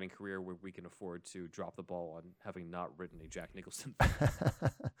screenwriting career where we can afford to drop the ball on having not written a Jack Nicholson film.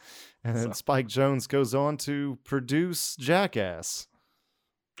 And then Spike Jonze goes on to produce Jackass,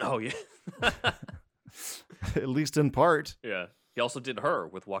 Oh, yeah. at least in part. Yeah. He also did Her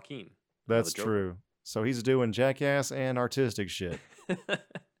with Joaquin. That's true. So he's doing jackass and artistic shit.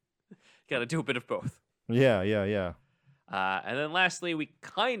 Got to do a bit of both. Yeah. And then lastly, we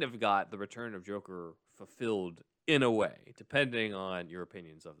kind of got the return of Joker fulfilled in a way, depending on your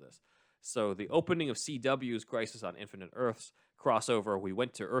opinions of this. So the opening of CW's Crisis on Infinite Earths crossover, we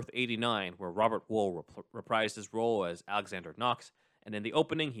went to Earth 89, where Robert Wuhl reprised his role as Alexander Knox. And in the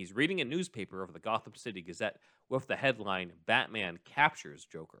opening, he's reading a newspaper of the Gotham City Gazette with the headline, Batman Captures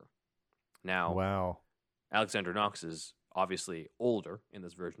Joker. Now, wow. Alexander Knox is obviously older in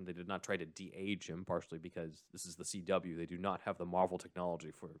this version. They did not try to de-age him, partially because this is the CW. They do not have the Marvel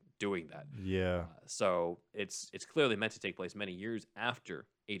technology for doing that. Yeah. So it's clearly meant to take place many years after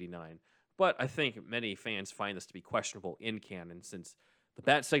 89. But I think many fans find this to be questionable in canon, since the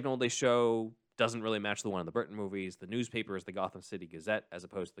bat signal they show doesn't really match the one in the Burton movies. The newspaper is the Gotham City Gazette as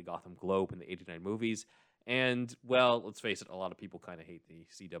opposed to the Gotham Globe in the 89 movies. And, well, let's face it, a lot of people kind of hate the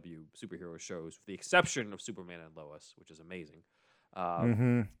CW superhero shows, with the exception of Superman and Lois, which is amazing,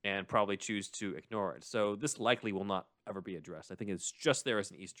 and probably choose to ignore it. So this likely will not ever be addressed. I think it's just there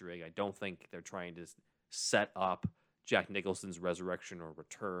as an Easter egg. I don't think they're trying to set up Jack Nicholson's resurrection or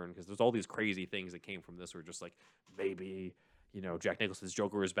return, because there's all these crazy things that came from this where just like, maybe, you know, Jack Nicholson's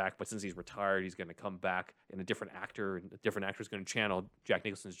Joker is back, but since he's retired, he's going to come back in a different actor, and a different actor is going to channel Jack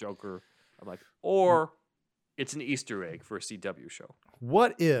Nicholson's Joker. I'm like, or it's an Easter egg for a CW show.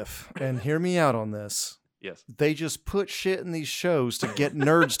 What if, and hear me out on this, Yes. they just put shit in these shows to get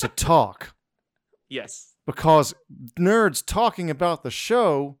nerds to talk? Yes. Because nerds talking about the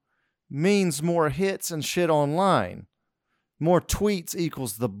show means more hits and shit online. More tweets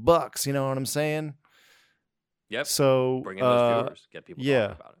equals the bucks, you know what I'm saying? Yep. So bring in those viewers, get people talking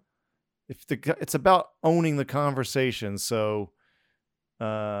about it. It's about owning the conversation. So,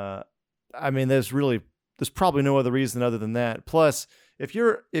 I mean, there's probably no other reason other than that. Plus, if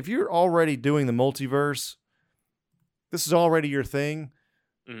you're already doing the multiverse, this is already your thing.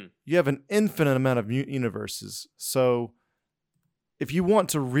 Mm-hmm. You have an infinite amount of universes. So, if you want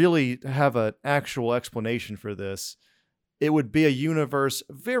to really have an actual explanation for this, it would be a universe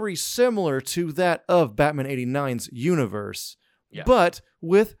very similar to that of Batman 89's universe, but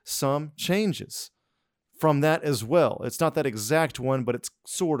with some changes from that as well. It's not that exact one, but it's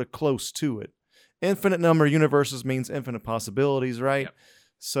sort of close to it. Infinite number of universes means infinite possibilities, right? Yep.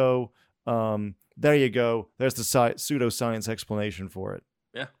 So there you go. There's the pseudoscience explanation for it.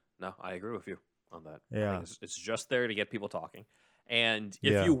 Yeah, no, I agree with you on that. Yeah. I think it's just there to get people talking. And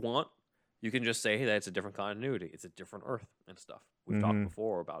if you want, you can just say that it's a different continuity. It's a different Earth and stuff. We've talked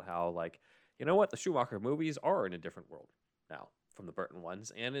before about how, like, you know what? The Schumacher movies are in a different world now from the Burton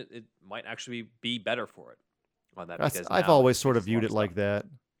ones, and it might actually be better for it on that. Because I've always sort of viewed it like that.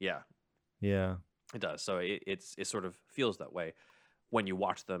 Yeah. Yeah. It does. So it sort of feels that way when you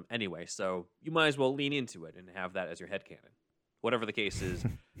watch them anyway. So you might as well lean into it and have that as your headcanon. Whatever the case is,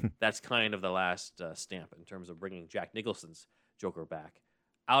 that's kind of the last stamp in terms of bringing Jack Nicholson's Joker back.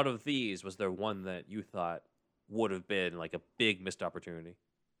 Out of these, was there one that you thought would have been like a big missed opportunity?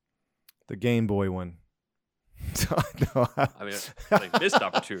 The Game Boy one. No, I mean, like missed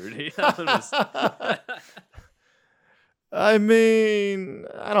opportunity. I mean,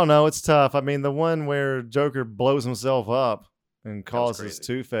 I don't know. It's tough. I mean, the one where Joker blows himself up and causes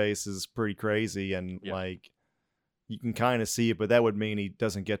Two-Face is pretty crazy, and like you can kind of see it, but that would mean he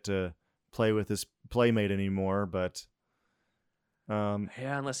doesn't get to play with his playmate anymore. But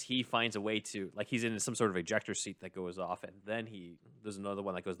yeah, unless he finds a way to, like, he's in some sort of ejector seat that goes off, and then there's another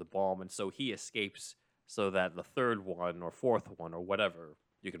one that goes to bomb, and so he escapes, so that the third one or fourth one or whatever,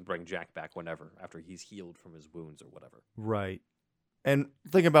 you can bring Jack back whenever after he's healed from his wounds or whatever. Right. And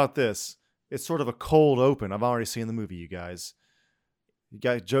think about this. It's sort of a cold open. I've already seen the movie, you guys. You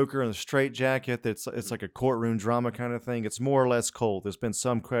got Joker in a straitjacket. It's like a courtroom drama kind of thing. It's more or less cold. There's been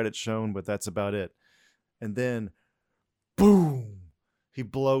some credits shown, but that's about it. And then, boom, he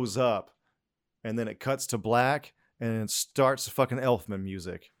blows up. And then it cuts to black, and it starts fucking Elfman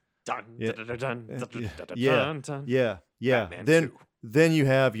music. Dun, Yeah. dun, dun, dun, dun, dun, dun, Yeah. dun, dun. Yeah. Batman Then 2. Then you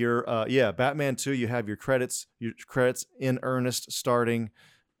have your Batman 2, you have your credits in earnest starting,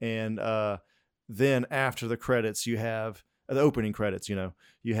 and then after the credits you have the opening credits, you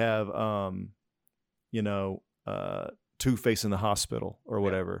have Two-Face in the hospital or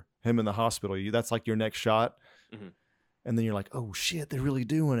whatever. Him in the hospital. That's like your next shot. Mm-hmm. And then you're like, "Oh shit, they're really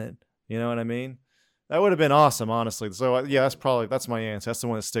doing it." You know what I mean? That would have been awesome, honestly. So yeah, that's my answer. That's the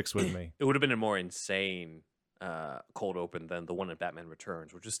one that sticks with me. It would have been a more insane cold open than the one in Batman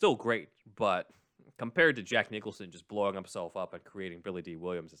Returns, which is still great, but compared to Jack Nicholson just blowing himself up and creating Billy D.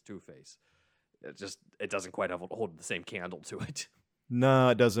 Williams as Two-Face, it doesn't quite hold the same candle to it. No,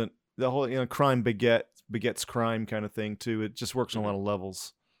 it doesn't. The whole crime begets crime kind of thing too. It just works on a lot of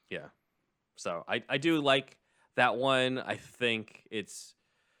levels. Yeah. So I do like that one. I think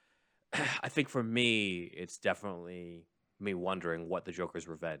for me, it's definitely me wondering what the Joker's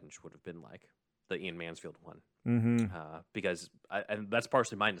Revenge would have been like, the Ian Mansfield one. Mm-hmm. Because and that's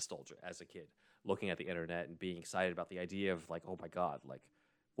partially my nostalgia as a kid, looking at the internet and being excited about the idea of like, oh my God, like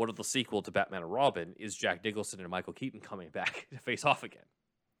what if the sequel to Batman and Robin is Jack Nicholson and Michael Keaton coming back to face off again?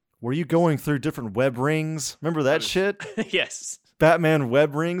 Were you going through different web rings? Remember that shit? Yes. Batman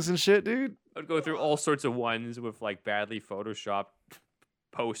web rings and shit, dude? I'd go through all sorts of ones with like badly photoshopped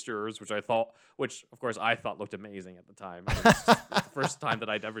posters, which of course I thought looked amazing at the time. It was the first time that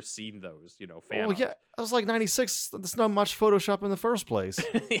I'd ever seen those, fan art. Yeah, I was like 96. There's not much Photoshop in the first place.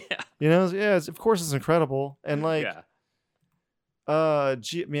 Yeah. Of course it's incredible. And like,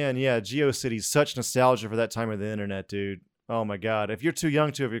 GeoCities, such nostalgia for that time of the internet, dude. Oh my God. If you're too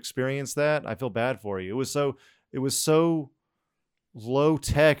young to have experienced that, I feel bad for you. It was so low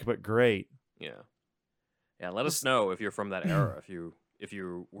tech, but great. Yeah. Yeah. Let us know if you're from that era. If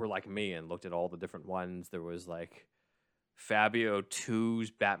you were like me and looked at all the different ones, there was like Fabio 2's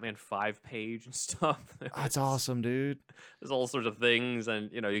Batman 5 page and stuff. That's awesome, dude. There's all sorts of things,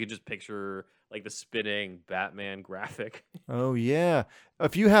 and you can just picture like the spinning Batman graphic. Oh yeah.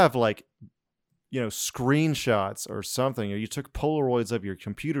 If you have like screenshots or something, or you took Polaroids of your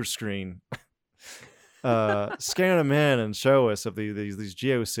computer screen, scan them in and show us of these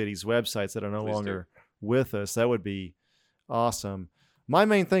GeoCities websites that are no longer with us. That would be awesome. My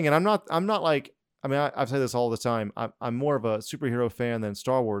main thing, and I'm not like, I mean, I've said this all the time. I'm more of a superhero fan than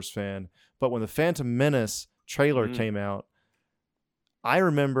Star Wars fan. But when the Phantom Menace trailer came out, I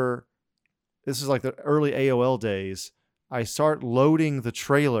remember this is like the early AOL days. I start loading the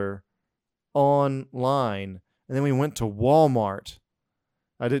trailer online, and then we went to Walmart.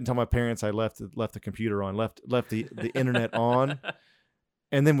 I didn't tell my parents I left the computer on, left the internet on,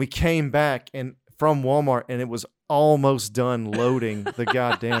 and then we came back from Walmart, and it was almost done loading the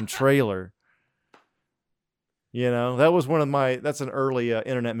goddamn trailer. That was that's an early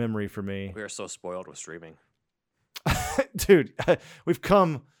internet memory for me. We are so spoiled with streaming. Dude, we've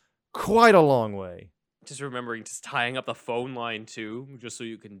come quite a long way. Just remembering just tying up the phone line too, just so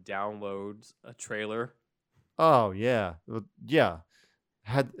you can download a trailer. Oh yeah. Yeah.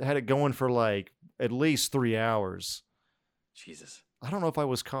 Had it going for like at least 3 hours. Jesus. I don't know if I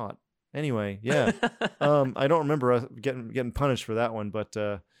was caught. Anyway, yeah. I don't remember getting punished for that one, but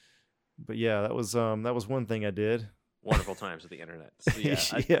yeah, that was one thing I did. Wonderful times with the internet. So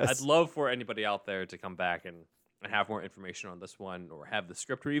yeah, Yes. I'd love for anybody out there to come back and have more information on this one, or have the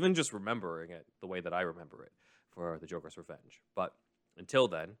script, or even just remembering it the way that I remember it for the Joker's Revenge. But until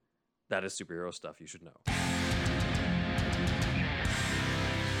then, that is superhero stuff you should know.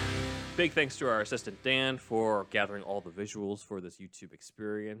 Big thanks to our assistant Dan for gathering all the visuals for this YouTube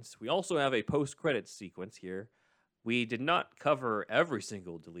experience. We also have a post-credits sequence here. We did not cover every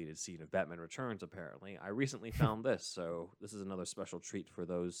single deleted scene of Batman Returns, apparently. I recently found this, so this is another special treat for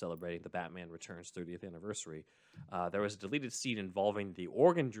those celebrating the Batman Returns 30th anniversary. There was a deleted scene involving the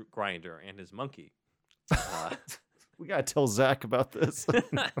organ grinder and his monkey. We gotta tell Zach about this.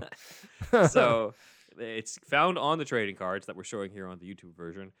 So it's found on the trading cards that we're showing here on the YouTube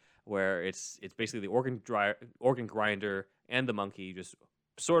version, where it's basically the organ grinder and the monkey just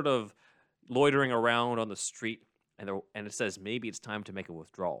sort of loitering around on the street. And it says, maybe it's time to make a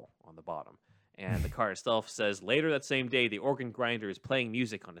withdrawal on the bottom. And the card itself says, later that same day, the organ grinder is playing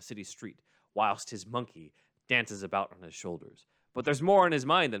music on a city street, whilst his monkey dances about on his shoulders. But there's more on his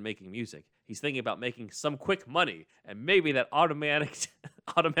mind than making music. He's thinking about making some quick money, and maybe that automatic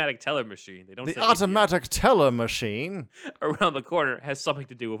teller machine, teller machine around the corner has something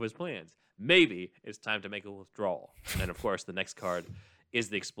to do with his plans. Maybe it's time to make a withdrawal. And of course, the next card is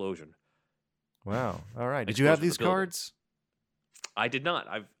the explosion. Wow. All right. Did you have these cards? I did not.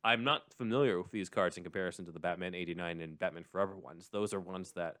 I'm not familiar with these cards in comparison to the Batman 89 and Batman Forever ones. Those are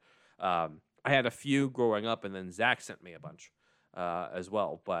ones that I had a few growing up, and then Zach sent me a bunch as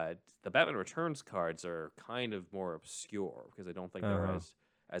well. But the Batman Returns cards are kind of more obscure because I don't think they're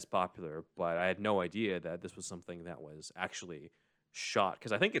as popular. But I had no idea that this was something that was actually shot,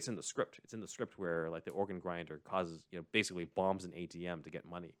 because I think it's in the script. It's in the script where like the organ grinder causes, basically bombs an ATM to get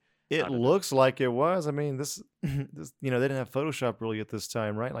money. It looks like it was. I mean, this, they didn't have Photoshop really at this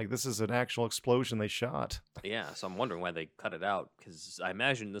time, right? Like, this is an actual explosion they shot. Yeah, so I'm wondering why they cut it out, because I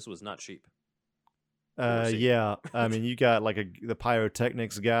imagine this was not cheap. Yeah. I mean, you got like the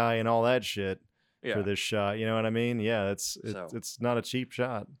pyrotechnics guy and all that shit. for this shot. You know what I mean? Yeah, it's not a cheap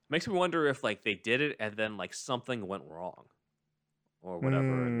shot. Makes me wonder if like they did it and then like something went wrong or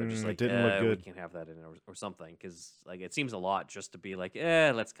whatever, and they're just like, it didn't look good. We can't have that in or something, because like it seems a lot just to be like,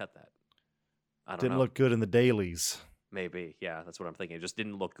 let's cut that. I don't know. Didn't look good in the dailies. Maybe, yeah, that's what I'm thinking. It just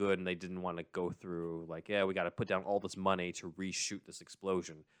didn't look good, and they didn't want to go through like, we got to put down all this money to reshoot this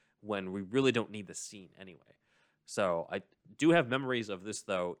explosion when we really don't need the scene anyway. So I do have memories of this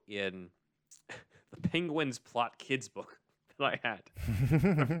though in the Penguins Plot Kids book that I had.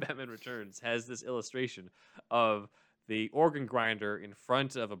 Batman Returns has this illustration of the organ grinder in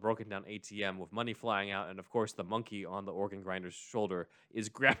front of a broken down ATM with money flying out, and of course the monkey on the organ grinder's shoulder is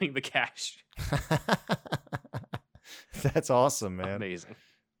grabbing the cash. That's awesome, man. Amazing.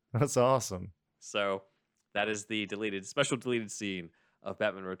 That's awesome. So that is the special deleted scene of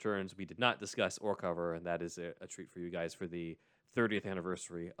Batman Returns we did not discuss or cover, and that is a treat for you guys for the 30th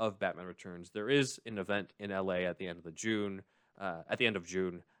anniversary of Batman Returns. There is an event in LA at the end of June.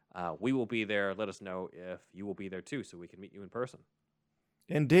 We will be there. Let us know if you will be there too, so we can meet you in person.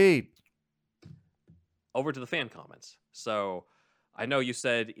 Indeed. Over to the fan comments. So I know you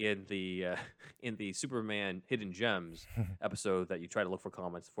said in the Superman Hidden Gems episode that you try to look for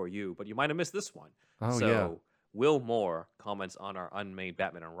comments for you, but you might have missed this one. Oh, so yeah. Will Moore comments on our unmade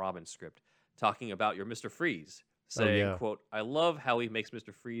Batman and Robin script, talking about your Mr. Freeze, saying, quote, "I love how he makes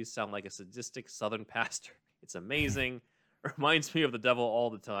Mr. Freeze sound like a sadistic Southern pastor. It's amazing. Reminds me of the devil all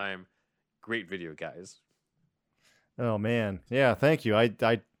the time. Great video, guys." Oh man, yeah, thank you.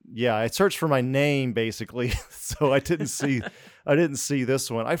 I searched for my name basically, so I didn't see this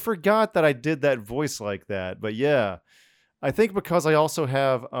one. I forgot that I did that voice like that, but yeah, I think because I also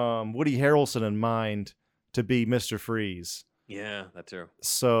have Woody Harrelson in mind to be Mr. Freeze. Yeah, that too.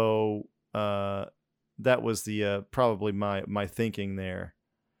 So that was the probably my thinking there.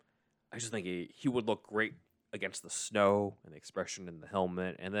 I just think he would look great against the snow and the expression in the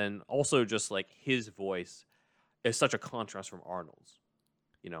helmet, and then also just like his voice is such a contrast from Arnold's.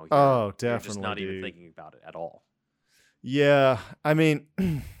 You know, definitely. You're just not even thinking about it at all. Yeah, I mean,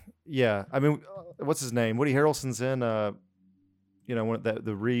 what's his name? Woody Harrelson's in one of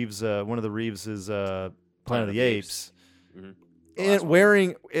the Reeves. One of the Reeves is Planet of the Apes. Mm-hmm.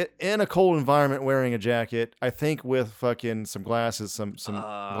 And in a cold environment, wearing a jacket, I think with fucking some glasses, some glasses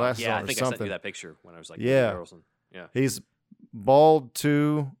on or something. I think I sent you that picture when I was like, yeah, Harrelson. Yeah, he's bald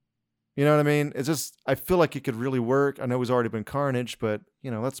too. You know what I mean? It's just, I feel like it could really work. I know he's already been Carnage, but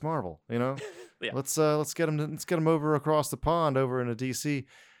that's Marvel. Yeah. Let's get him over across the pond over into DC.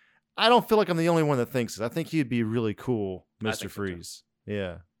 I don't feel like I'm the only one that thinks it. I think he'd be really cool, Mr. Freeze. So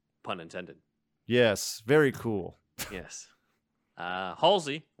yeah. Pun intended. Yes, very cool. Yes.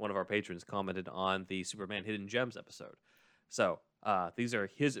 Halsey, one of our patrons, commented on the Superman Hidden Gems episode. So these are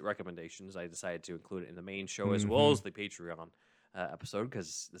his recommendations. I decided to include it in the main show as well as the Patreon episode,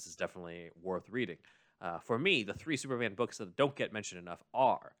 because this is definitely worth reading. For me, the 3 Superman books that don't get mentioned enough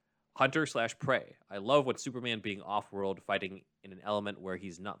are Hunter/Prey. I love when Superman being off-world, fighting in an element where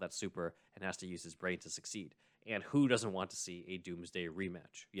he's not that super and has to use his brain to succeed. And who doesn't want to see a Doomsday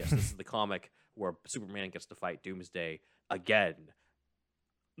rematch? Yes, this is the comic where Superman gets to fight Doomsday again.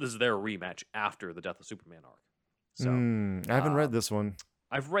 This is their rematch after the Death of Superman arc. So I haven't read this one.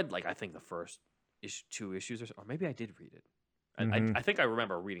 I've read I think the first 2 issues, or maybe I did read it. I think I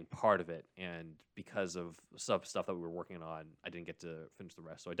remember reading part of it, and because of some stuff that we were working on, I didn't get to finish the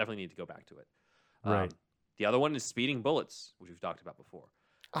rest. So I definitely need to go back to it. Right. The other one is Speeding Bullets, which we've talked about before.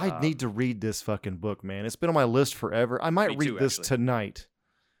 I need to read this fucking book, man. It's been on my list forever. I might read this tonight.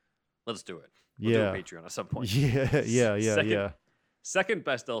 Let's do it. We'll do a Patreon at some point. Yeah. Second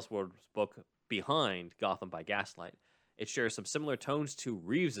best Elseworlds book behind Gotham by Gaslight. It shares some similar tones to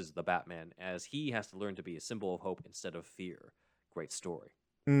Reeves' The Batman, as he has to learn to be a symbol of hope instead of fear. Great story.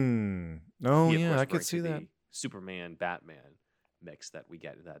 Oh, yeah, I could see that. Superman Batman mix that we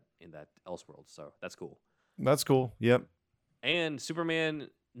get in that Elseworld, so that's cool. That's cool. Yep. And Superman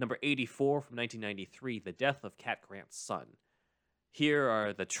number 84 from 1993, The Death of Cat Grant's Son. Here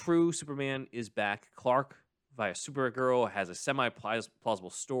are the true Superman is back. Clark, via Supergirl, has a semi-plausible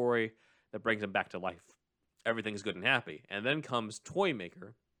story that brings him back to life. Everything's good and happy. And then comes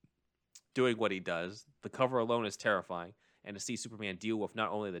Toymaker doing what he does. The cover alone is terrifying. And to see Superman deal with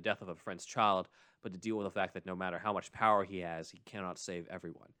not only the death of a friend's child, but to deal with the fact that no matter how much power he has, he cannot save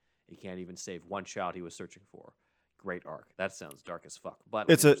everyone. He can't even save one child he was searching for. Great arc. That sounds dark as fuck. But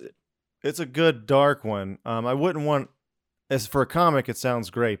it's a good dark one. I wouldn't want, as for a comic, it sounds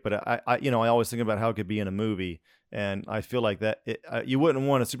great, but I always think about how it could be in a movie, and I feel like that you wouldn't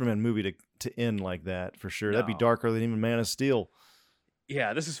want a Superman movie to end like that for sure. No. That'd be darker than even Man of Steel.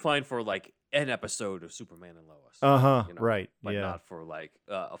 Yeah, this is fine for an episode of Superman and Lois. Right. But yeah. not for like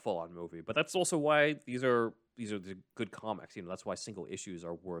a full-on movie. But that's also why these are the good comics. That's why single issues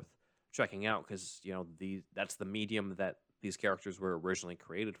are worth checking out, because that's the medium that these characters were originally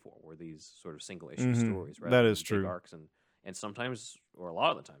created for, were these sort of single issue stories, right? That is Big true. arcs, and sometimes, or a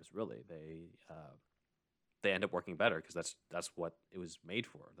lot of the times, really, they end up working better because that's what it was made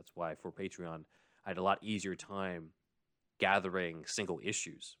for. That's why for Patreon, I had a lot easier time gathering single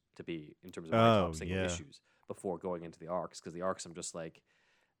issues to be in terms of my top single issues before going into the arcs, because the arcs I'm just like,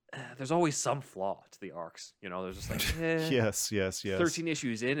 there's always some flaw to the arcs. There's just like, yes. 13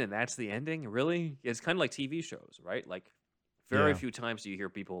 issues in and that's the ending? Really? It's kind of like TV shows, right? Like, very few times do you hear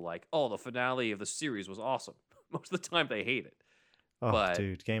people like, oh, the finale of the series was awesome. Most of the time they hate it. Oh, but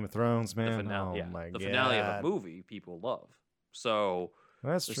dude, Game of Thrones, man. The finale, my God. The finale of a movie people love. So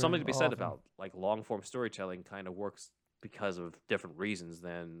there's something to be said about like long form storytelling kind of works because of different reasons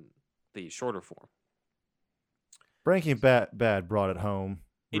than the shorter form. Breaking Bad brought it home.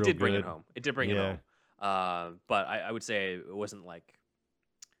 It did bring it home. It did bring it home. But I would say it wasn't like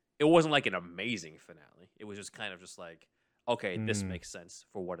an amazing finale. It was just kind of just like, okay, this makes sense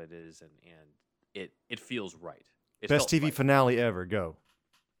for what it is, and it feels right. Best TV finale ever. Go.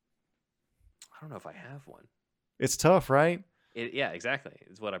 I don't know if I have one. It's tough, right? Yeah, exactly.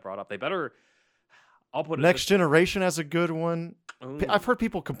 It's what I brought up. They better. I'll put it. Next Generation has a good one. Ooh. I've heard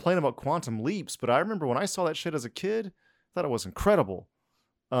people complain about Quantum Leaps, but I remember when I saw that shit as a kid, I thought it was incredible.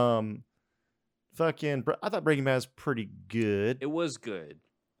 I thought Breaking Bad was pretty good. It was good.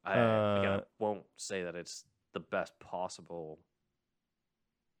 I won't say that it's the best possible.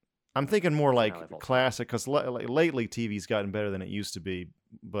 I'm thinking more like classic, because lately TV's gotten better than it used to be.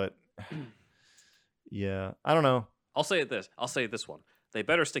 But yeah, I don't know. I'll say this one. They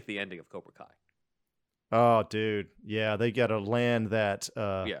better stick the ending of Cobra Kai. Oh, dude, yeah, they got to land that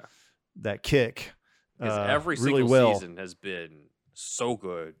that kick. Because every single season has been so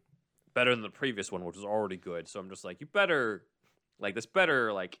good, better than the previous one, which was already good. So I'm just like, this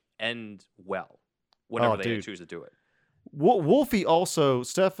better end well, whenever they choose to do it. Wolfie also,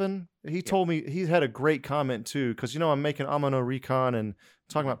 Stefan, he told me he had a great comment too, because I'm making Amano Recon and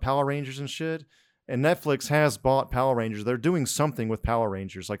talking about Power Rangers and shit, and Netflix has bought Power Rangers. They're doing something with Power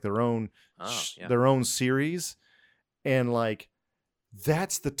Rangers, like their own series, and like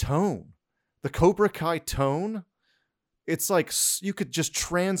that's the tone, the Cobra Kai tone. It's like you could just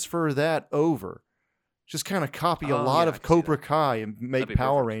transfer that over. Just kind of copy a lot of Cobra Kai and make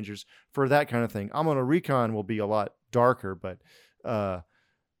Power Rangers for that kind of thing. Amano Recon will be a lot darker, but the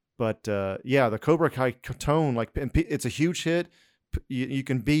Cobra Kai tone, and it's a huge hit. You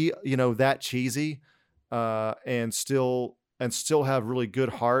can be that cheesy and still have really good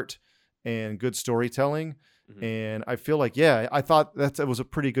heart and good storytelling. And I feel like I thought that was a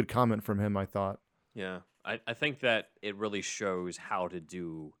pretty good comment from him. I thought I think that it really shows how to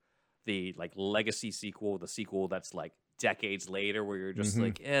do the legacy sequel, the sequel that's decades later, where you're just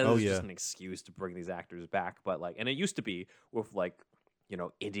this is just an excuse to bring these actors back. But and it used to be with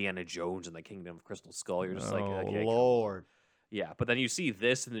Indiana Jones and the Kingdom of Crystal Skull. You're just okay, Lord. Yeah, but then you see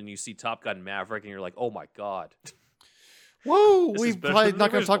this, and then you see Top Gun Maverick, and you're like, oh my God. Whoa, we're probably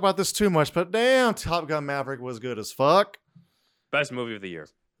not going to talk about this too much, but damn, Top Gun Maverick was good as fuck. Best movie of the year.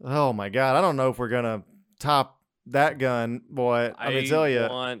 Oh my God, I don't know if we're going to top that gun, boy. I'm going to tell you.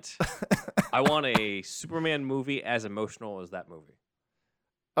 I want a Superman movie as emotional as that movie.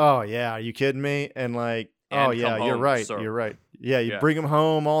 Oh, yeah. Are you kidding me? And you're right. Sir. You're right. Yeah, you bring him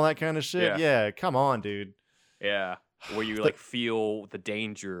home, all that kind of shit. Yeah, come on, dude. Yeah, where you feel the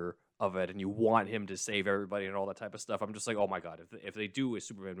danger of it and you want him to save everybody and all that type of stuff. I'm just like, oh my God, if they do a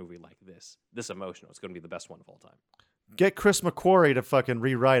Superman movie like this emotional, it's going to be the best one of all time. Get Chris McQuarrie to fucking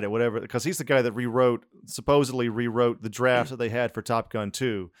rewrite it, whatever, because he's the guy that supposedly rewrote the draft that they had for Top Gun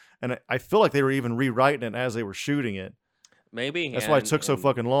 2. And I feel like they were even rewriting it as they were shooting it. Maybe. That's why it took so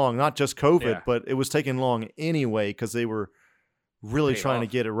fucking long. Not just COVID, but it was taking long anyway because they were really trying to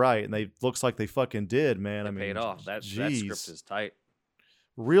get it right. And looks like they fucking did, man. It paid off. That script is tight.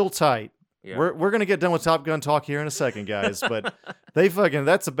 Real tight. Yeah. We're going to get done with Top Gun talk here in a second, guys. But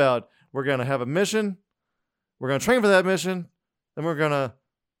that's about, we're going to have a mission. We're going to train for that mission, then we're going to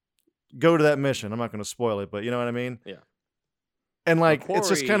go to that mission. I'm not going to spoil it, but you know what I mean? Yeah. And it's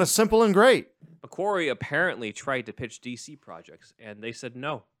just kind of simple and great. McQuarrie apparently tried to pitch DC projects, and they said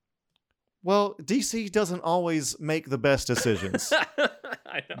no. Well, DC doesn't always make the best decisions.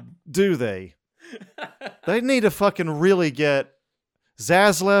 I know. Do they? They need to fucking really get...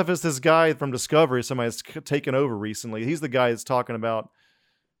 Zaslav is this guy from Discovery, somebody that's taken over recently. He's the guy that's talking about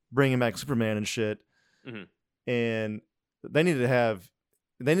bringing back Superman and shit. Mm-hmm. And they needed to have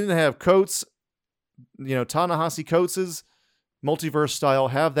they need to have Coates, Ta-Nehisi Coates' multiverse style,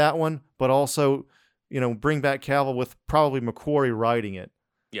 have that one, but also, bring back Cavill with probably McQuarrie writing it.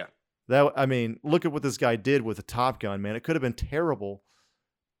 Yeah. Look at what this guy did with the Top Gun, man. It could have been terrible.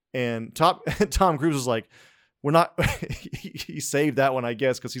 And Tom Cruise was like, we're not, he saved that one, I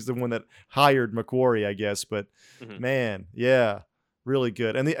guess, because he's the one that hired McQuarrie, I guess. But man, yeah, really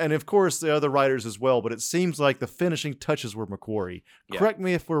good. And of course the other writers as well. But it seems like the finishing touches were McQuarrie. Yeah. Correct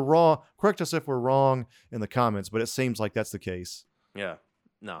us if we're wrong in the comments, but it seems like that's the case. Yeah.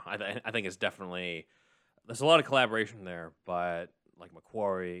 No, I think it's definitely, there's a lot of collaboration there, but like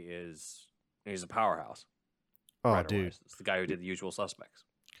McQuarrie he's a powerhouse. Oh, dude. It's the guy who did The Usual Suspects.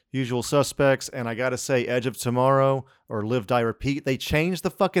 Usual Suspects, and I gotta say, Edge of Tomorrow or Live, Die, Repeat. They changed the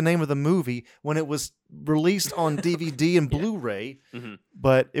fucking name of the movie when it was released on DVD and Blu-ray,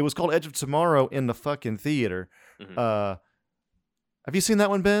 but it was called Edge of Tomorrow in the fucking theater. Have you seen that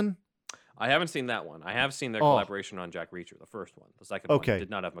one, Ben? I haven't seen that one. I have seen their collaboration on Jack Reacher, the first one. The second one did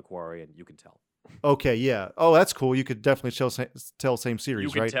not have McQuarrie, and you can tell. Okay, yeah. Oh, that's cool. You could definitely tell same series,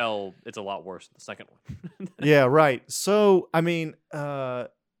 right? You right? can tell it's a lot worse than the second one. Yeah, right. So, Edge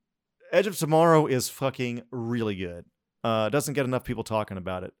of Tomorrow is fucking really good. Doesn't get enough people talking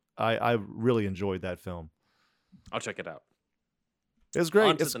about it. I really enjoyed that film. I'll check it out. It was great.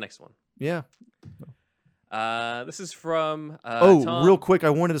 On to the next one. Yeah. This is from Tom. Real quick, I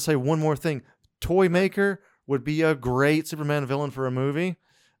wanted to say one more thing. Toy Maker would be a great Superman villain for a movie.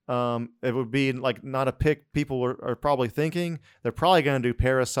 It would be like not a pick people are probably thinking. They're probably going to do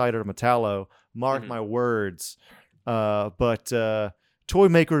Parasite or Metallo. Mark my words. But Toy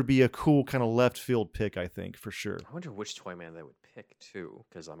Maker would be a cool kind of left field pick, I think, for sure. I wonder which Toyman they would pick too,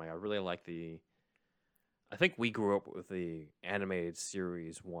 because I really like I think we grew up with the animated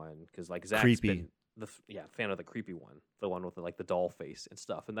series one, because like Zach's been fan of the creepy one, the one with the doll face and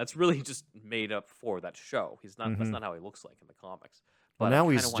stuff, and that's really just made up for that show. He's not that's not how he looks like in the comics. But now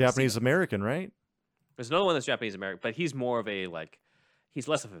he's Japanese American, right? There's another one that's Japanese American, but he's more of he's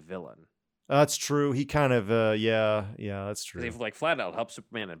less of a villain. That's true. He kind of, that's true. They've flat out helped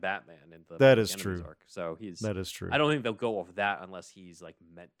Superman and Batman in the that is true. Arc. So that is true. I don't think they'll go off that unless he's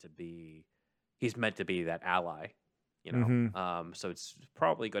meant to be. He's meant to be that ally, So it's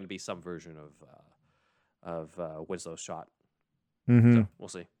probably going to be some version of Winslow's shot. So we'll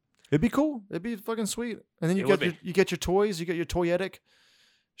see. It'd be cool. It'd be fucking sweet. And then you get your toys. You get your toyetic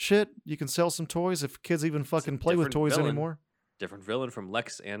shit. You can sell some toys if kids even fucking play with toys anymore. Different villain from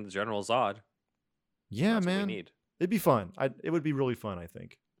Lex and General Zod. Yeah, That's man. What we need. It'd be fun. It would be really fun, I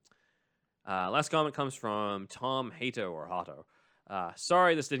think. Last comment comes from Tom Hato or Hato.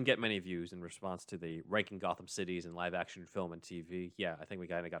 Sorry this didn't get many views in response to the ranking Gotham cities in live action film and TV. Yeah, I think we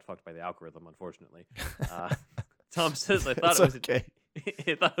kind of got fucked by the algorithm, unfortunately. Tom says, I thought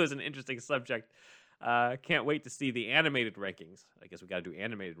it was an interesting subject. Can't wait to see the animated rankings. I guess we got to do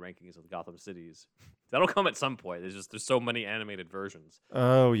animated rankings of Gotham cities. That'll come at some point. There's so many animated versions.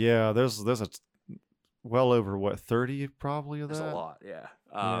 Oh yeah, there's well over 30 probably of that. There's a lot, yeah.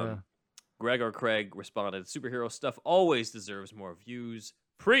 Gregor Craig responded, superhero stuff always deserves more views.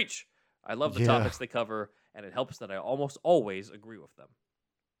 Preach! I love the topics they cover, and it helps that I almost always agree with them.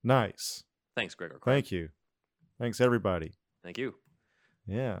 Nice. Thanks, Gregor Craig. Thank you. Thanks, everybody. Thank you.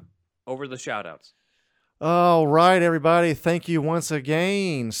 Yeah. Over the shout-outs. All right, everybody. Thank you once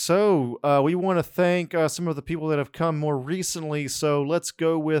again. So we want to thank some of the people that have come more recently. So let's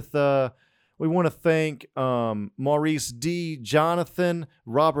go with... we want to thank Maurice D, Jonathan,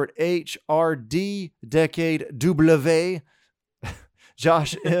 Robert H, RD, Decade W,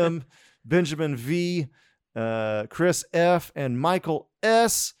 Josh M, Benjamin V, Chris F, and Michael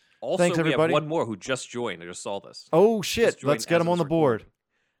S. Also, thanks, everybody. We have one more who just joined. I just saw this. Oh, shit. Let's get him on the board.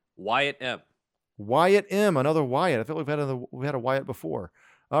 Wyatt M. Wyatt M, another Wyatt. I feel like we had a Wyatt before.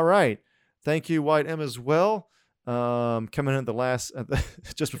 All right. Thank you, Wyatt M, as well. Coming in at the last,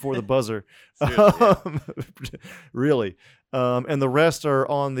 just before the buzzer. Really. And the rest are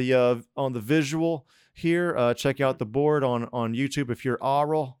on the visual here. Check out the board on YouTube if you're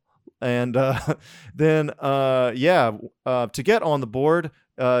aural. And then to get on the board,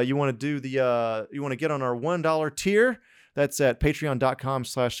 you want to you want to get on our $1 tier. That's at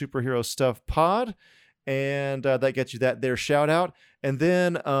patreon.com/superherostuffpod. And that gets you their shout out. And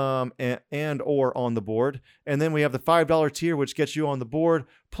then, or on the board. And then we have the $5 tier, which gets you on the board,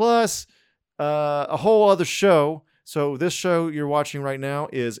 plus a whole other show. So this show you're watching right now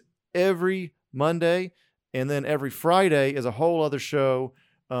is every Monday. And then every Friday is a whole other show.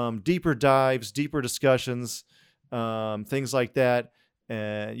 Deeper dives, deeper discussions, things like that.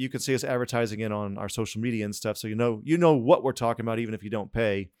 And you can see us advertising it on our social media and stuff. So you know what we're talking about, even if you don't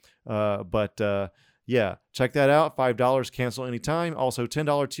pay. Yeah, check that out. $5, cancel anytime. Also,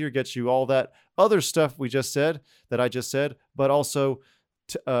 $10 tier gets you all that other stuff I just said, but also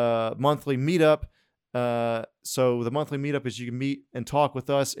monthly meetup. So the monthly meetup is you can meet and talk with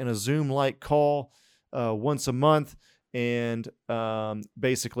us in a Zoom-like call once a month. And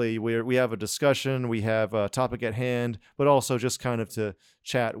basically, we have a discussion, we have a topic at hand, but also just kind of to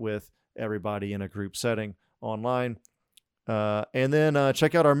chat with everybody in a group setting online. And then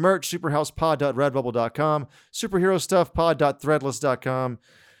check out our merch, superhousepod.redbubble.com, superherostuffpod.threadless.com,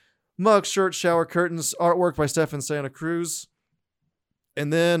 mug, shirt, shower curtains, artwork by Stefan Santa Cruz.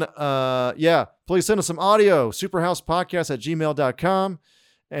 And then, please send us some audio, superhousepodcast@gmail.com.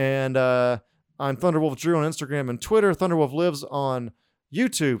 And I'm Thunderwolf Drew on Instagram and Twitter. Thunderwolf lives on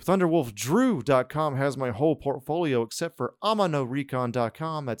YouTube. ThunderwolfDrew.com has my whole portfolio except for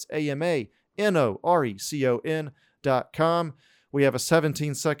AmanoRecon.com. That's AMANORECON.com. We have a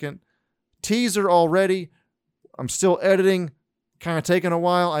 17-second teaser already. I'm still editing. Kind of taking a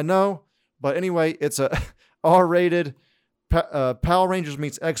while, I know. But anyway, it's a R-rated Power Rangers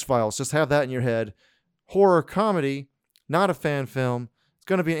meets X-Files. Just have that in your head. Horror comedy, not a fan film. It's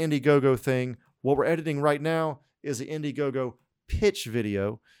going to be an Indiegogo thing. What we're editing right now is the Indiegogo pitch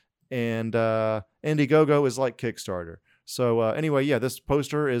video. And Indiegogo is like Kickstarter. So anyway, this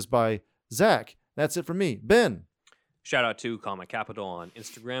poster is by Zach. That's it for me. Ben. Shout out to Comic Capital on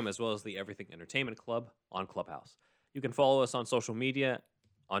Instagram, as well as the Everything Entertainment Club on Clubhouse. You can follow us on social media,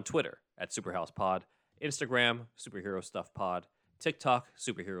 on Twitter at SuperhousePod, Instagram, Superhero Stuff Pod, TikTok,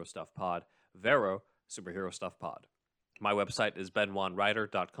 Superhero Stuff Pod, Vero, Superhero Stuff Pod. My website is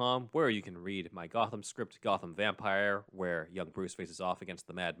benwanwriter.com, where you can read my Gotham script, Gotham Vampire, where young Bruce faces off against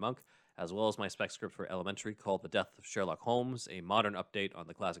the Mad Monk, as well as my spec script for Elementary called The Death of Sherlock Holmes, a modern update on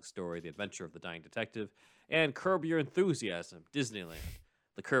the classic story, The Adventure of the Dying Detective, and Curb Your Enthusiasm, Disneyland,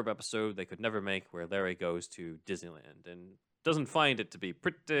 the Curb episode they could never make where Larry goes to Disneyland and doesn't find it to be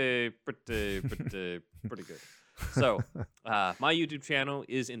pretty good. So, my YouTube channel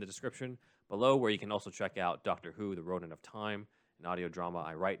is in the description below, where you can also check out Doctor Who, The Ronin of Time, an audio drama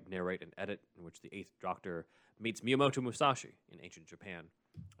I write, narrate, and edit, in which the 8th Doctor meets Miyamoto Musashi in ancient Japan.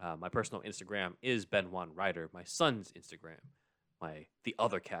 My personal Instagram is benwanwriter. My son's Instagram, the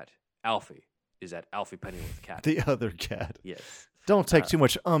other cat, Alfie, is at Alfie Pennyworth Cat. The other cat. Yes. Don't take too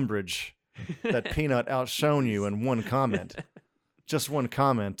much umbrage that Peanut outshone you in one comment. Just one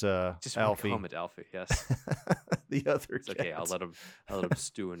comment, Just Alfie. one comment, Alfie, yes. The other It's okay, I'll let him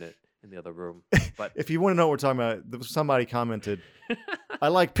stew in it in the other room. But if you want to know what we're talking about, somebody commented, I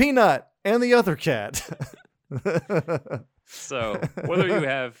like Peanut and the other cat. So, whether you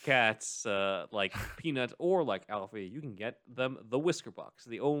have cats like Peanut or like Alfie, you can get them the Whisker Box,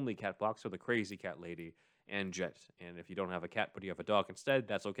 the only cat box for the Crazy Cat Lady and Jet. And if you don't have a cat but you have a dog instead,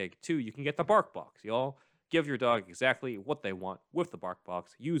 that's okay too. You can get the Bark Box, y'all. Give your dog exactly what they want with the Bark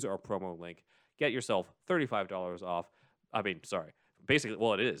Box. Use our promo link. Get yourself $35 off. Basically,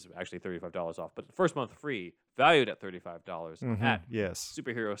 well, it is actually $35 off, but the first month free, valued at $35 at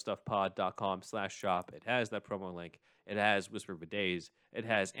superherostuffpod.com/shop. It has that promo link. It has Whisper Bidets. It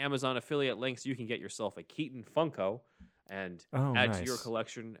has Amazon affiliate links. You can get yourself a Keaton Funko and add to your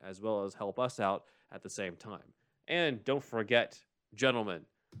collection, as well as help us out at the same time. And don't forget, gentlemen,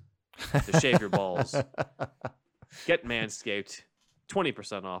 to shave your balls. Get Manscaped.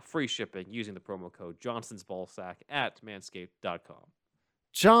 20% off, free shipping, using the promo code Johnson's Ballsack at manscaped.com.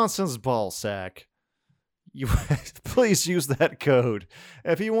 Johnson's Ballsack. You please use that code.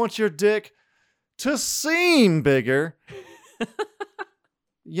 If you want your dick to seem bigger,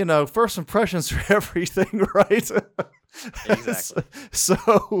 first impressions are everything, right? Exactly.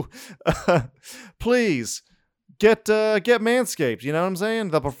 So, please get Manscaped. You know what I'm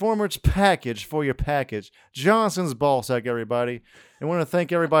saying? The performance package for your package. Johnson's Ballsack, everybody. I want to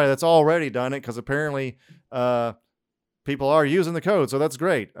thank everybody that's already done it, because apparently people are using the code, so that's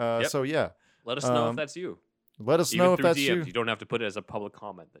great. So yeah. Let us know if that's you. Let us know if that's DMs. you. You don't have to put it as a public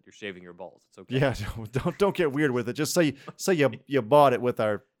comment that you're shaving your balls. It's okay. Yeah, don't get weird with it. Just say you bought it with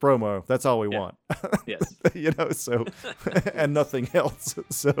our promo. That's all we want. Yes. So and nothing else.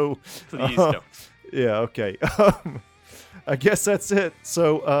 So please don't. Yeah, okay. I guess that's it.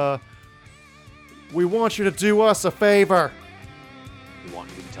 So we want you to do us a favor. We want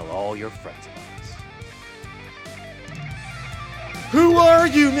you to tell all your friends about us. Who are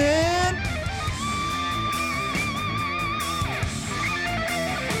you, man?